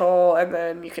their control, and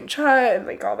then you can chat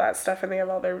and all that stuff, and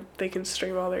they can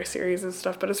stream all their series and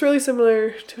stuff, but it's really similar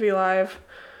to VLive.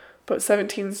 But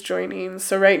 17's joining,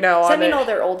 so right now all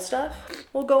their old stuff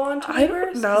will go on to Weverse? I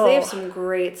don't know. They have some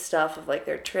great stuff of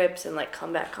their trips and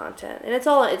comeback content, and it's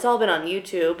all been on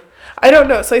YouTube. I don't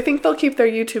know, so I think they'll keep their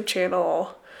YouTube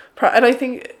channel, and I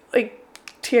think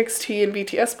TXT and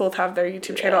BTS both have their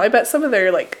YouTube channel. I bet some of their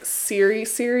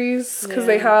series because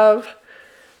they have.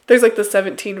 There's the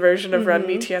 17 version of Run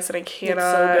BTS, and I cannot.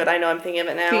 It's so good. I know. I'm thinking of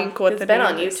it now. It's been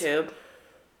on YouTube.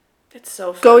 It's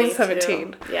so funny. Going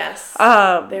 17. Too. Yes.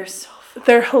 They're so funny.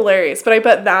 They're hilarious, but I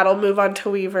bet that'll move on to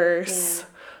Weverse.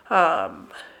 Yeah.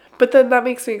 But then that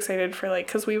makes me excited for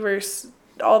because Weverse,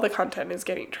 all the content is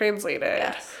getting translated.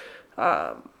 Yes.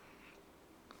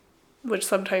 Which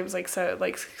sometimes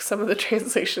some of the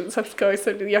translations have to go.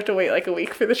 So you have to wait a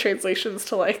week for the translations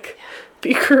to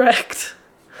be correct.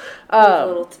 A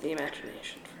little to the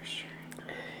imagination, for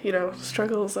sure.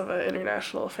 Struggles of an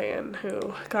international fan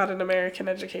who got an American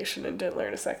education and didn't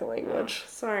learn a second language.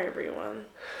 Sorry, everyone.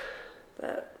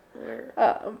 That we're...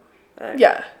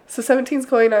 Yeah, so 17's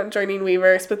going on joining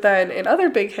Weverse, but then in other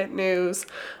Big Hit news,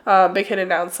 Big Hit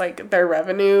announced their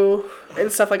revenue and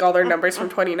stuff, all their numbers from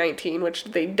 2019, which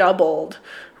they doubled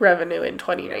revenue in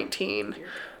 2019.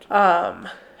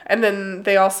 And then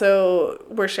they also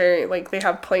were sharing, they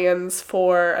have plans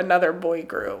for another boy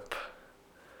group,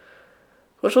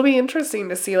 which will be interesting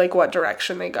to see, what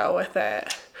direction they go with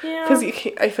it. Yeah. Because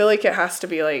I feel it has to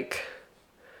be,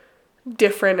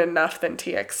 different enough than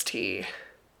TXT.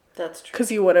 That's true.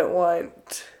 Because you wouldn't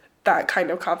want that kind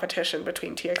of competition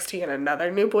between TXT and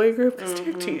another new boy group, because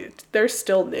TXT, they're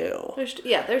still new.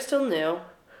 They're still new.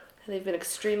 They've been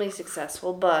extremely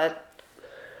successful, but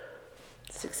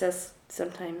success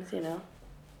sometimes,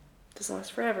 doesn't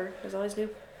last forever. There's always new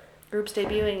groups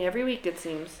debuting every week, it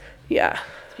seems. Yeah.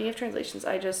 Speaking of translations,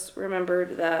 I just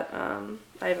remembered that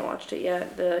I haven't watched it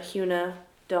yet. The Hyuna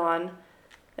Dawn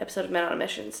episode of Men on a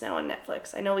Mission is now on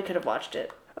Netflix. I know we could have watched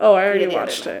it. Oh, I already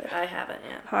watched it. I haven't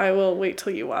yet. I will wait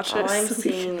till you watch it. All I'm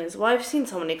seeing is, I've seen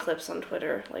so many clips on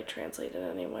Twitter, translated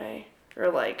anyway. Or,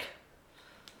 are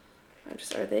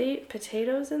they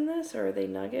potatoes in this, or are they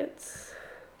nuggets?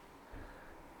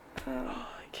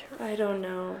 I don't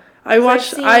know. I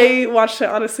watched it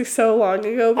honestly so long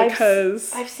ago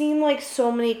because I've seen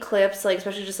so many clips,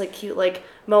 especially just cute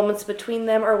moments between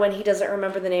them, or when he doesn't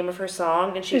remember the name of her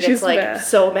song and she gets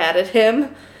so mad at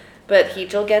him, but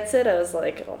Heejul gets it. I was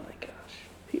like, oh my gosh.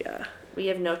 Yeah. We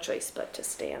have no choice but to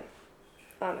stan.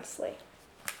 Honestly.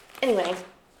 Anyway.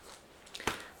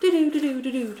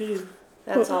 Do.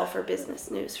 That's all for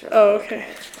business news for okay.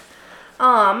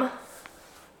 I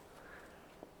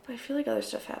feel like other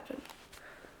stuff happened.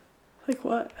 Like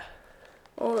what?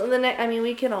 Well,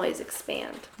 we can always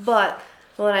expand. But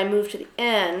when I moved to the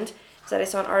end, is that I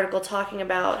saw an article talking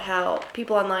about how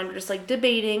people online were just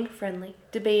debating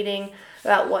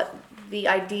about what the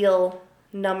ideal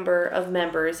number of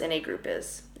members in a group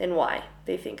is and why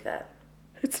they think that.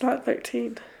 It's not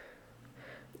 13.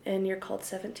 And you're called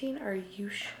 17? Are you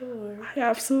sure? I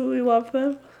absolutely love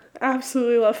them.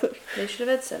 Absolutely love them. They should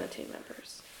have had 17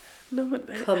 members. No, but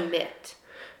commit.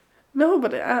 No,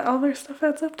 but all their stuff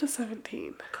adds up to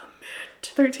 17. Commit.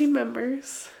 13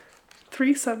 members,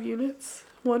 3 subunits,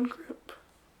 1 group.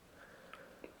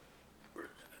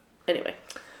 Anyway.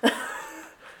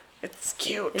 It's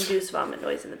cute. Induce vomit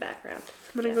noise in the background.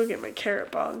 I'm gonna go get my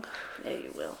carrot bong. Yeah,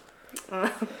 you will.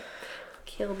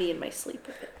 Kill me in my sleep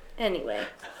with it. Anyway.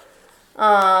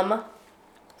 So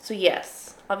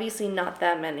yes, obviously not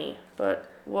that many, but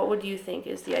what would you think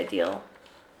is the ideal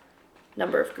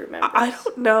number of group members? I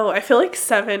don't know. I feel like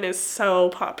 7 is so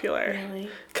popular. Really?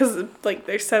 Because,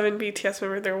 there's 7 BTS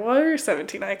members. There were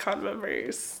 17 iKON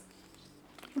members.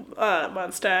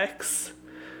 Monsta X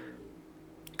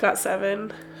got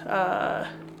 7.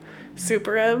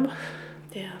 Super M.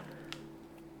 Yeah.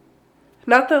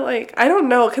 Not that, I don't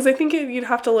know, because I think you'd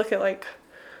have to look at,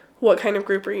 what kind of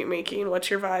group are you making?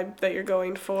 What's your vibe that you're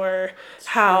going for?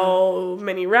 How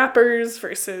many rappers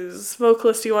versus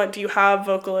vocalists do you want? Do you have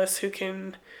vocalists who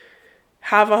can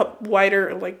have a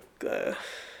wider,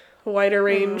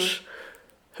 range,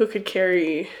 who could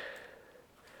carry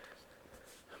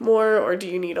more, or do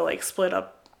you need to, split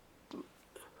up?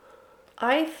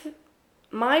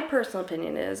 My personal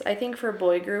opinion is, I think for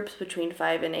boy groups, between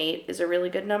 5 and 8 is a really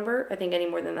good number. I think any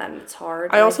more than that, it's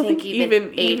hard. I also think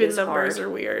even numbers are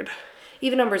weird.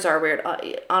 Even numbers are weird.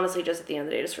 Honestly, just at the end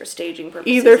of the day, just for staging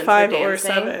purposes. Either 5 or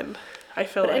 7, I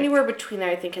feel but anywhere between there,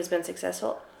 I think, has been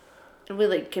successful. And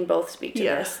we can both speak to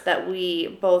this, that we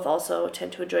both also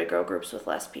tend to enjoy girl groups with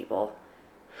less people.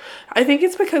 I think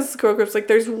it's because girl groups,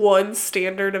 there's one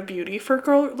standard of beauty for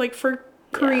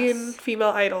Korean female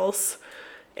idols.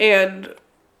 And,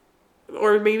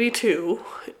 or maybe 2,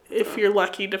 if you're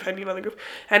lucky, depending on the group.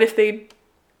 And if they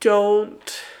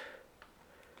don't,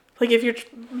 if you're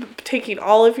taking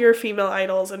all of your female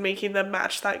idols and making them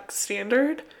match that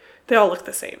standard, they all look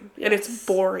the same. Yes. And it's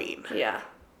boring. Yeah.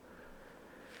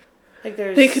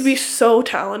 They could be so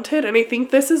talented, and I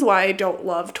think this is why I don't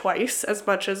love Twice as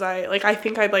much as I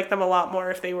think I'd like them a lot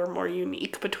more if they were more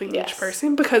unique between each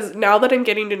person, because now that I'm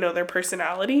getting to know their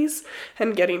personalities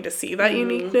and getting to see that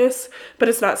uniqueness, but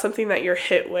it's not something that you're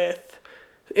hit with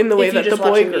in the way that the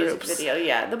boy groups.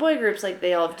 The boy groups,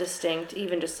 they all have distinct,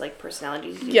 even just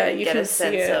personalities. You get a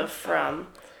sense of from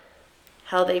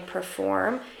how they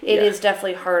perform. It is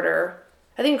definitely harder,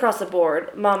 I think, across the board.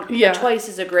 Twice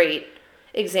is a great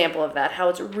example of that, how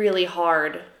it's really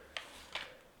hard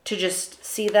to just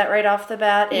see that right off the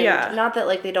bat. And not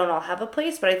that they don't all have a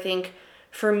place, but I think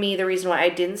for me the reason why I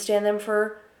didn't stand them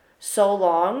for so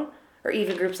long, or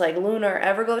even groups like Luna or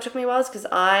Everglow, it took me a while, is because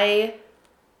I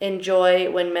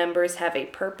enjoy when members have a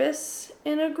purpose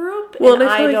in a group. And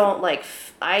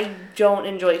I don't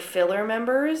enjoy filler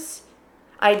members.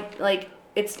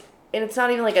 It's not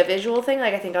even a visual thing.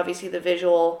 I think obviously the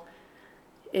visual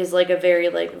is a very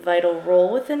vital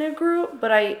role within a group,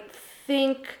 but I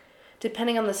think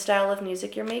depending on the style of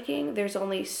music you're making, there's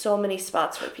only so many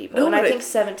spots for people. And I think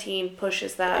 17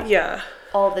 pushes that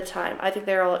all the time. I think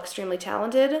they're all extremely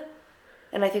talented,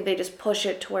 and I think they just push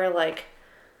it to where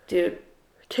dude,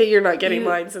 okay, you're not getting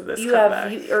lines in this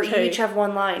comeback. You each have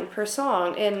one line per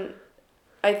song, and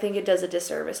I think it does a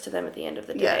disservice to them at the end of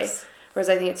the day. Yes. Whereas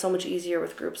I think it's so much easier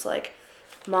with groups like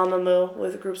Mamamoo,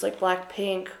 with groups like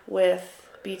Blackpink, with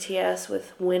BTS,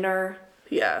 with Winner.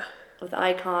 Yeah. With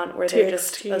iKON, where TXT, they're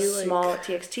just a small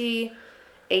TXT,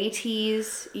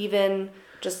 ATEEZ, even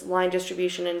just line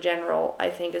distribution in general, I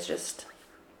think is just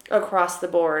across the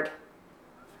board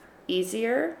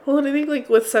easier. Well, and I think like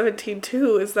with 17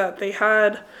 too is that they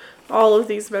had all of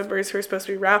these members who are supposed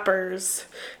to be rappers,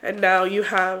 and now you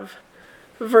have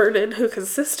Vernon who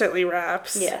consistently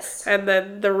raps. Yes. And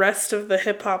then the rest of the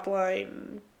hip hop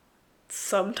line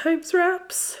sometimes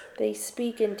raps. They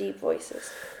speak in deep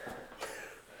voices.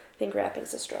 I think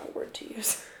rapping's a strong word to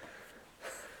use.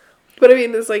 But I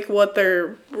mean, it's like what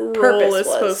their role is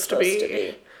supposed to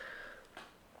be.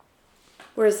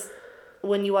 Whereas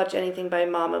when you watch anything by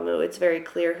Mamamoo, it's very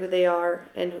clear who they are,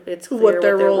 and it's clear what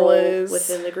their role is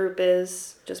within the group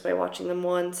is, just by watching them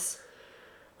once.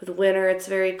 With Winner, it's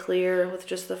very clear with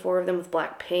just the four of them. With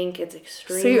Blackpink, it's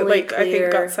extremely clear. I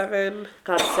think GOT7.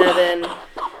 GOT7.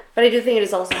 But I do think it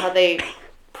is also how they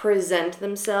present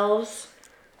themselves.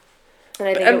 And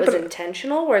I think it was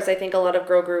intentional, whereas I think a lot of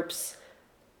girl groups,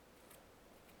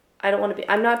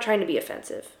 I'm not trying to be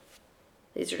offensive.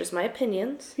 These are just my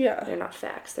opinions. Yeah. They're not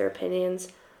facts, they're opinions.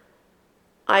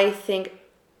 I think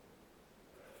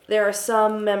there are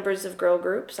some members of girl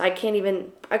groups, I couldn't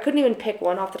even pick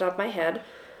one off the top of my head,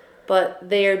 but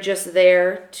they are just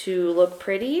there to look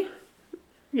pretty.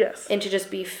 Yes. And to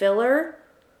just be filler.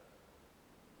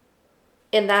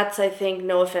 And that's, I think,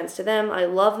 no offense to them. I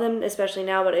love them, especially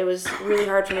now, but it was really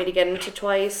hard for me to get into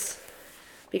Twice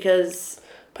because...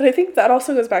 But I think that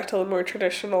also goes back to the more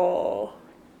traditional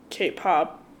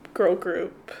K-pop girl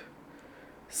group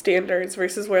standards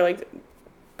versus where, like,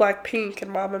 Blackpink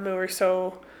and Mamamoo are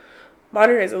so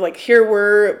modernized. Like, here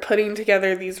we're putting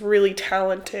together these really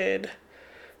talented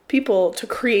people to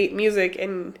create music,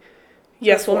 and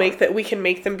yes, we can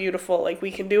make them beautiful. Like,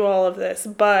 we can do all of this,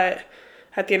 but...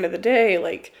 At the end of the day,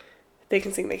 like, they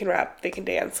can sing, they can rap, they can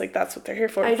dance. Like, that's what they're here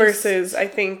for. I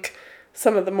think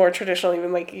some of the more traditional,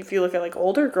 even, like, if you look at, like,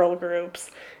 older girl groups,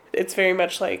 it's very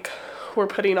much like we're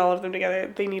putting all of them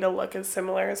together. They need to look as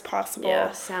similar as possible.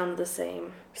 Yeah, sound the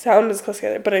same. Sound as close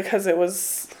together. But because it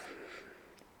was...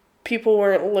 People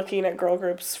weren't looking at girl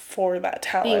groups for that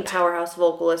talent. Being powerhouse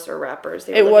vocalists or rappers.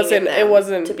 It wasn't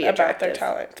about their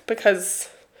talent. Because,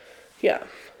 yeah.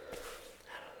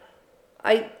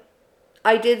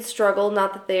 I did struggle,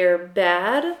 not that they're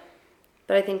bad,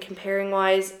 but I think comparing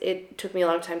wise, it took me a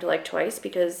long time to like Twice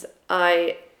because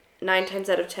 9 times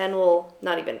out of 10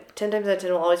 10 times out of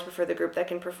 10 will always prefer the group that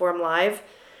can perform live.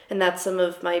 And that's some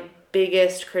of my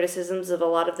biggest criticisms of a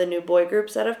lot of the new boy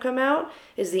groups that have come out,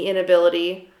 is the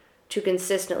inability to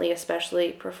consistently,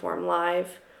 especially, perform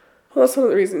live. Well, that's one of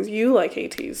the reasons you like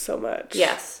ATEEZ so much.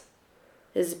 Yes.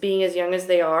 Is being as young as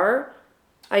they are,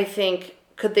 I think...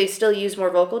 Could they still use more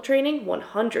vocal training?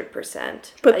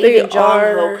 100%. But even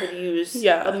Jongho could use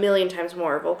a million times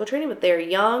more vocal training, but they're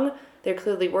young, they're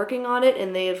clearly working on it,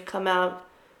 and they have come out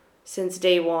since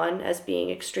day one as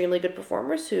being extremely good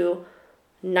performers who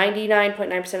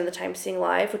 99.9% of the time sing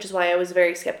live, which is why I was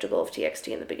very skeptical of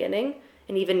TXT in the beginning.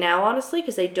 And even now, honestly,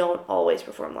 because they don't always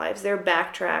perform lives. Their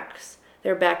backtracks,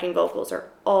 their backing vocals are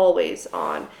always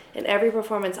on. In every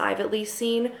performance I've at least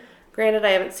seen, granted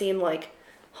I haven't seen like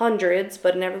hundreds,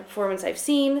 but in every performance I've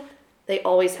seen, they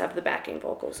always have the backing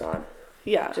vocals on.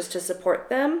 Yeah. Just to support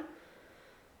them,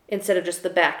 instead of just the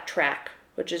backtrack,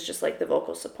 which is just like the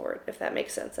vocal support, if that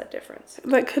makes sense, that difference.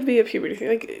 That could be a puberty thing.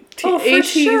 Like, for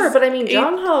sure, but I mean,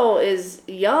 Jongho is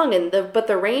young, but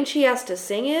the range he has to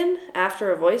sing in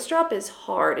after a voice drop is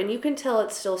hard, and you can tell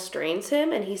it still strains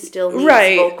him, and he still needs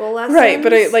vocal lessons. Right,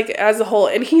 but as a whole,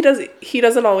 and he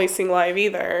doesn't always sing live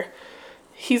either.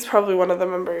 He's probably one of the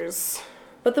members...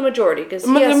 But the majority, because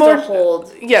he has to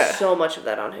hold so much of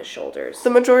that on his shoulders.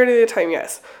 The majority of the time,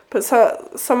 yes. But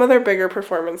some of their bigger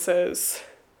performances...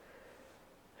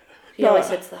 He always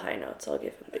hits the high notes, I'll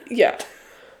give him that. Yeah.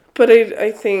 But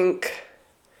I think,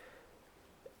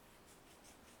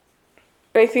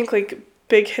 like,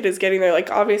 Big Hit is getting there. Like,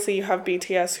 obviously you have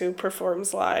BTS who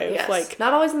performs live. Yes. Like,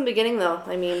 not always in the beginning, though.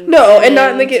 I mean... No, and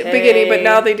not in the beginning, but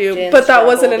now they do. But that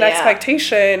wasn't an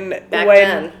expectation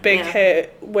when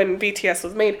when BTS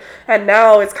was made. And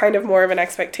now it's kind of more of an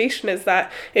expectation, is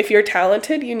that if you're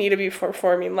talented, you need to be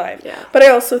performing live. Yeah. But I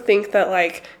also think that,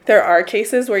 like, there are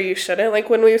cases where you shouldn't. Like,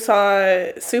 when we saw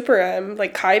Super M,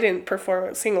 like, Kai didn't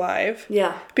sing live.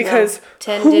 Yeah. Because... No.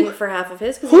 10 didn't for half of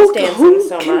his, because he's dancing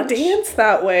so much. Who can dance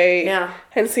that way? Yeah.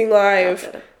 And sing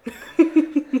live.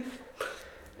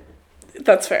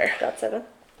 That's fair. GOT7.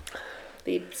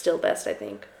 The still best, I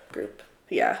think, group.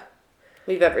 Yeah.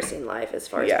 we've ever seen live as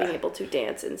far as being able to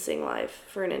dance and sing live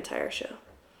for an entire show.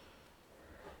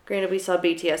 Granted, we saw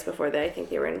BTS before that. I think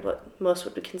they were in what most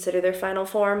would consider their final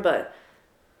form, but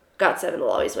GOT7 will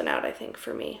always win out, I think,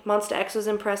 for me. Monsta X was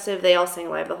impressive. They all sang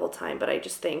live the whole time, but I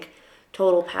just think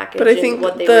total package but I think and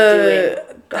what they were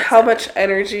doing. How much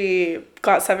energy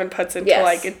GOT7 puts into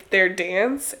like their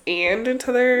dance and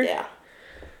into their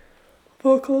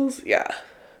vocals. Yeah.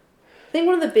 I think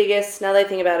one of the biggest, now that I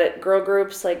think about it, girl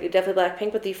groups, like definitely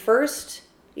Blackpink, but the first,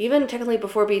 even technically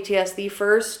before BTS, the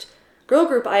first girl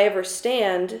group I ever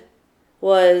stanned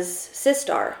was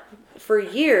Sistar. For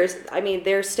years, I mean,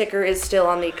 their sticker is still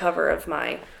on the cover of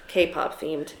my K-pop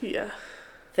themed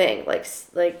thing.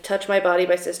 Like Touch My Body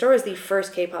by Sistar was the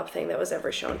first K-pop thing that was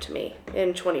ever shown to me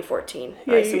in 2014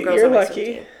 by some girls on my swim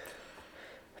team.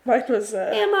 Mine was...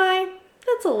 Am I?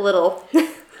 That's a little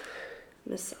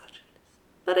misogynist.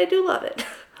 But I do love it.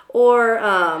 Or,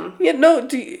 Yeah, no,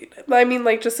 I mean,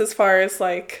 like, just as far as,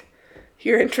 like,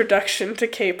 your introduction to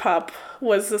K-pop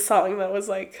was the song that was,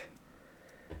 like...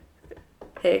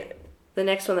 Hey, the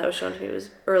next one that was shown to me was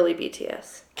early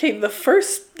BTS. Okay, the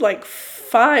first, like,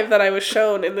 5 that I was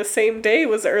shown in the same day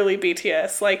was early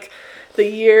BTS. Like, the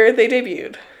year they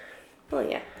debuted. Well,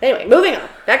 yeah. Anyway, moving on.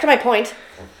 Back to my point.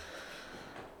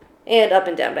 And Up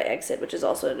and Down by EXIT, which is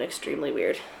also an extremely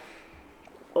weird,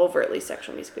 overtly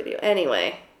sexual music video.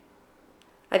 Anyway,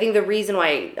 I think the reason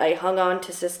why I hung on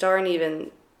to Sistar and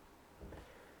even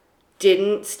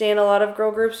didn't stand a lot of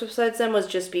girl groups besides them was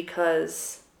just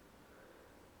because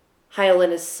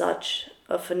Hyolyn is such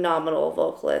a phenomenal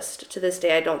vocalist. To this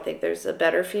day, I don't think there's a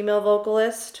better female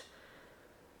vocalist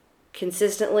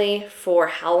consistently for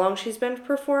how long she's been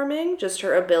performing. Just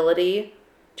her ability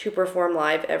to perform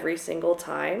live every single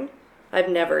time. I've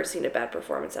never seen a bad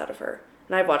performance out of her.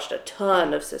 And I've watched a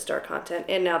ton of Sistar content.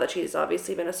 And now that she's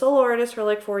obviously been a solo artist for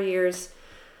like 4 years,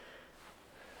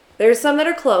 there's some that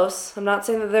are close. I'm not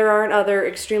saying that there aren't other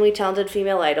extremely talented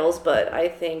female idols, but I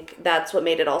think that's what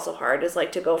made it also hard, is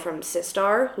like to go from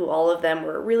Sistar, who all of them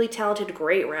were really talented,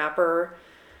 great rapper,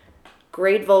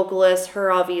 great vocalist,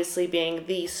 her obviously being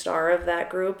the star of that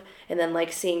group, and then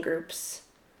like seeing groups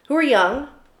who are young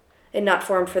and not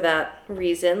formed for that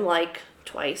reason, like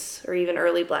Twice or even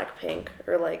early Blackpink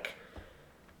or like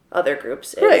other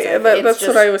groups. Right, and that's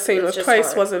what I was saying with Twice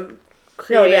hard. Wasn't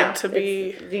created to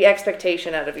be... the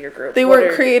expectation out of your group. They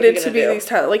weren't created to be these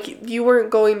talent. Like, you weren't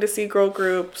going to see girl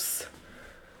groups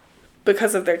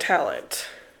because of their talent.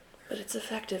 But it's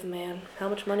effective, man. How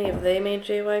much money have they made,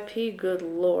 JYP? Good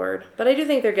lord. But I do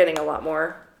think they're getting a lot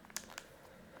more.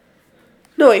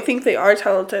 No, I think they are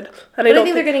talented. And I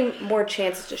think they're getting more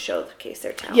chances to showcase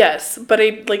their talent. Yes, but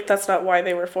that's not why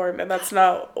they were formed, and that's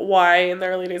not why in the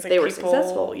early days, like, they were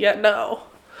successful. Yeah, no.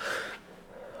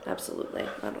 Absolutely.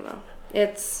 I don't know.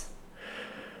 It's...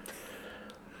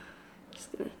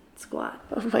 just gonna squat.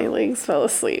 Oh, my legs fell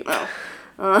asleep.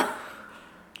 Oh.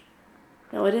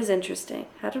 No, it is interesting.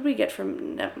 How did we get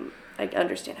from... I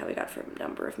understand how we got from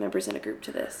number of members in a group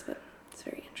to this, but it's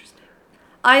very interesting.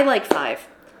 I like 5.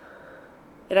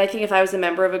 And I think if I was a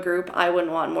member of a group, I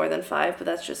wouldn't want more than 5, but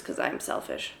that's just because I'm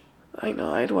selfish. I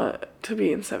know, I'd want to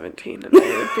be in 17, and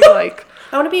I would be like...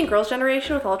 I want to be in Girls'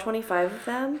 Generation with all 25 of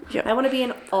them. Yep. I want to be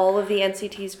in all of the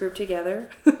NCTs group together.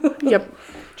 Yep.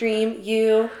 Dream,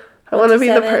 you, I want to be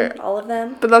the all of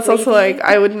them. But that's also, like,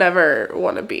 I would never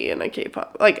want to be in a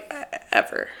K-pop, like,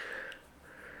 ever.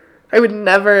 I would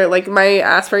never, like, my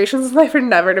aspirations in life are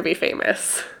never to be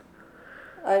famous.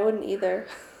 I wouldn't either.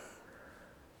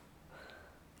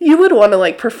 You would want to,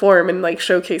 like, perform and, like,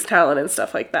 showcase talent and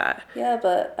stuff like that. Yeah,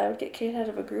 but I would get kicked out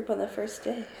of a group on the first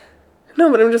day.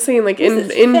 No, but I'm just saying, like, in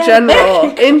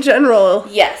general.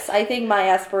 Yes, I think my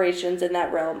aspirations in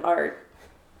that realm are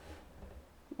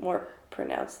more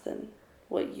pronounced than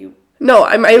what you... No,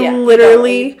 I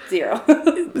literally... Zero.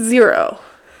 0.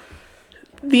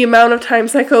 The amount of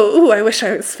times I go, ooh, I wish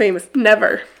I was famous.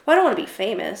 Never. Well, I don't want to be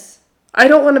famous. I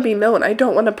don't want to be known. I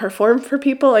don't want to perform for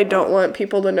people. I don't want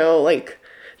people to know, like...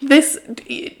 This, do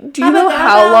you know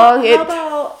how long it...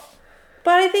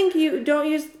 But I think you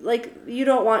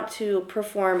don't want to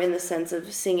perform in the sense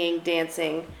of singing,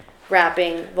 dancing,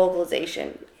 rapping,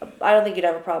 vocalization. I don't think you'd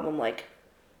have a problem, like,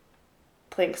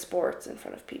 playing sports in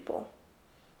front of people.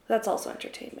 That's also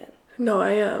entertainment. No,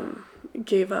 I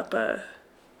gave up a...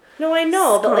 No, I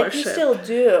know, but, like, you still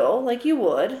do. Like, you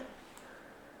would.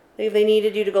 If they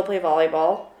needed you to go play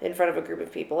volleyball in front of a group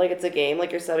of people, like, it's a game,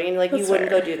 like, you're subbing, and, like, you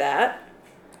wouldn't go do that.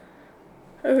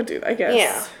 I would do, I guess.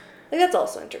 Yeah. Like, that's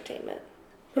also entertainment.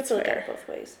 That's fair. Look at it both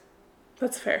ways.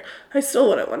 That's fair. I still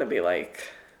wouldn't want to be,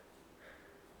 like,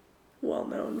 well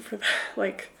known for that.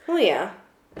 Like... Well, yeah.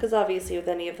 Because obviously with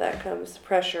any of that comes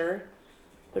pressure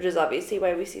which is obviously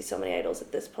why we see so many idols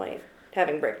at this point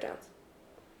having breakdowns,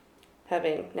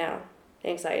 having now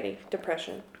anxiety,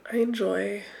 depression. I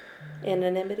enjoy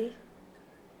anonymity.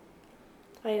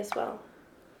 I as well.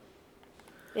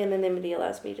 Anonymity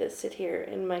allows me to sit here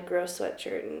in my gross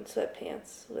sweatshirt and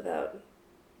sweatpants without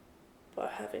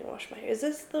having washed my hair. Is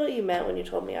this what you meant when you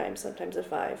told me I am sometimes a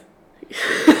 5?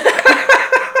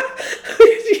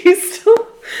 You still...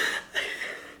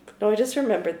 No, I just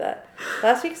remembered that.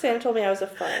 Last week Santa told me I was a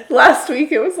 5. Last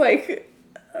week it was like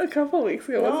a couple weeks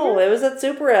ago, No, it was at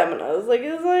Super M, and I was like,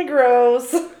 isn't that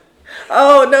gross?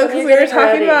 Oh, no, because we were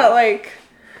talking about, like...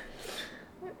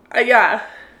 yeah.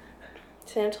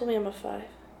 Santa told me I'm a 5.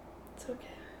 It's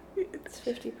okay. It's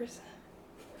 50%.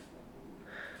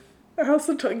 I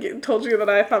also told you that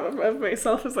I thought of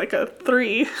myself as like a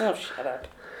 3. Oh, shut up.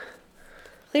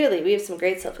 Clearly, we have some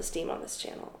great self-esteem on this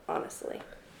channel, honestly.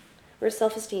 We're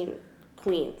self-esteem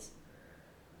queens.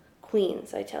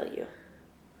 Queens, I tell you.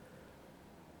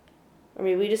 I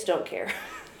mean, we just don't care.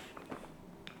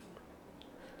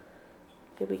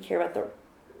 Did we care about the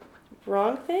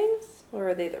wrong things, or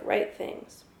are they the right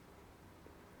things?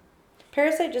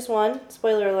 Parasite just won,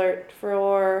 spoiler alert,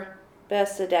 for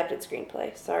Best Adapted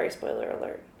Screenplay. Sorry, spoiler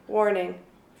alert. Warning.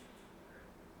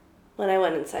 When I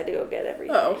went inside to go get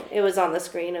everything, It was on the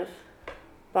screen of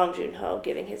Bong Joon-ho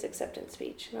giving his acceptance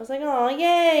speech. And I was like, oh,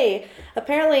 yay!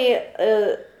 Apparently,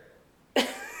 an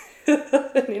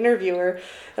interviewer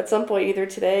at some point, either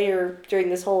today or during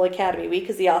this whole Academy Week,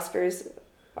 because the Oscars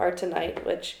are tonight,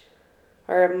 which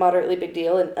are a moderately big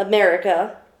deal in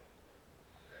America.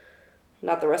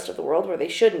 Not the rest of the world, where they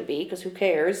shouldn't be, because who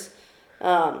cares?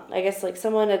 I guess, like,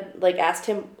 someone had, like, asked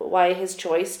him why his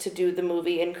choice to do the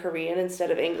movie in Korean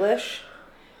instead of English.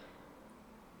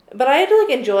 But I had to, like,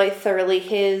 enjoy thoroughly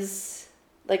his,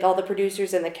 like, all the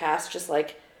producers and the cast just,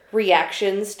 like,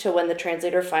 reactions to when the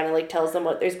translator finally tells them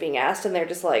what is being asked, and they're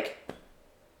just like,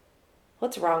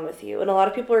 what's wrong with you? And a lot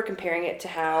of people are comparing it to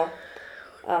how,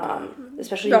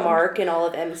 especially Mark and all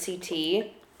of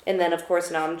MCT, and then, of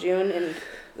course, Namjoon in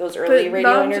those early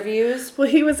radio interviews. Well,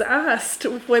 he was asked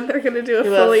when they're going to do a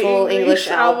full English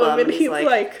album, and he's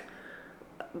like...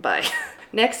 Bye.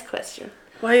 Next question.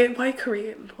 Why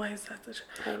Korean? Why is that such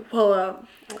a... Well,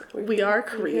 we are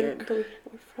Korean. We're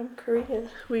from Korea.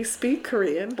 We speak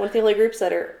Korean. One of the only groups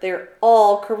they're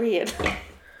all Korean.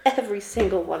 Every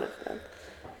single one of them.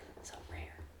 So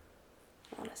rare.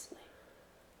 Honestly.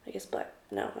 I guess I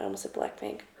almost said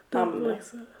Blackpink. Mom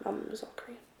was all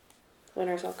Korean.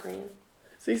 Winner's all Korean.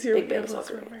 It's easier Big Bang's all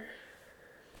Korean.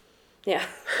 Yeah.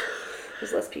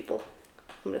 There's less people.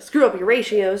 I'm going to screw up your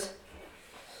ratios.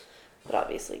 But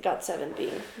obviously, GOT7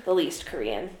 being the least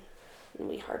Korean, and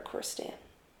we hardcore stan.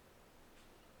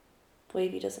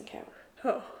 Wavy doesn't count.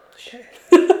 Oh, okay.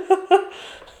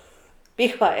 Be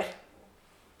quiet.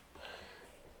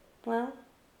 Well,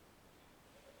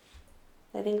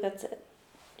 I think that's it.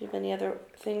 Do you have any other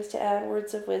things to add?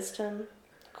 Words of wisdom?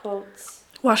 Quotes?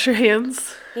 Wash your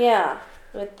hands. Yeah.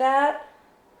 With that,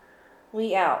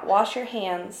 we out. Wash your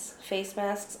hands. Face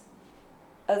masks,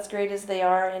 as great as they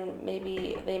are, and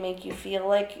maybe they make you feel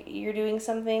like you're doing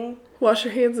something. Wash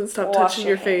your hands and stop touching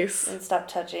your face. And stop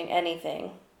touching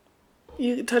anything.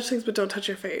 You can touch things, but don't touch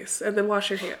your face. And then wash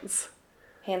your hands.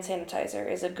 Hand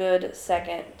sanitizer is a good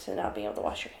second to not being able to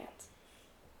wash your hands.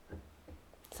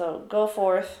 So go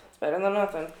forth. It's better than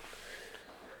nothing.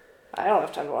 I don't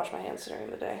have time to wash my hands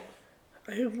during the day.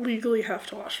 I legally have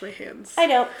to wash my hands. I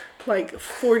don't. Like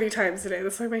 40 times a day.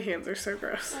 That's why my hands are so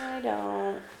gross. I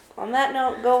don't. On that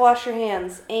note, go wash your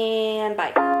hands, and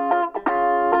bye.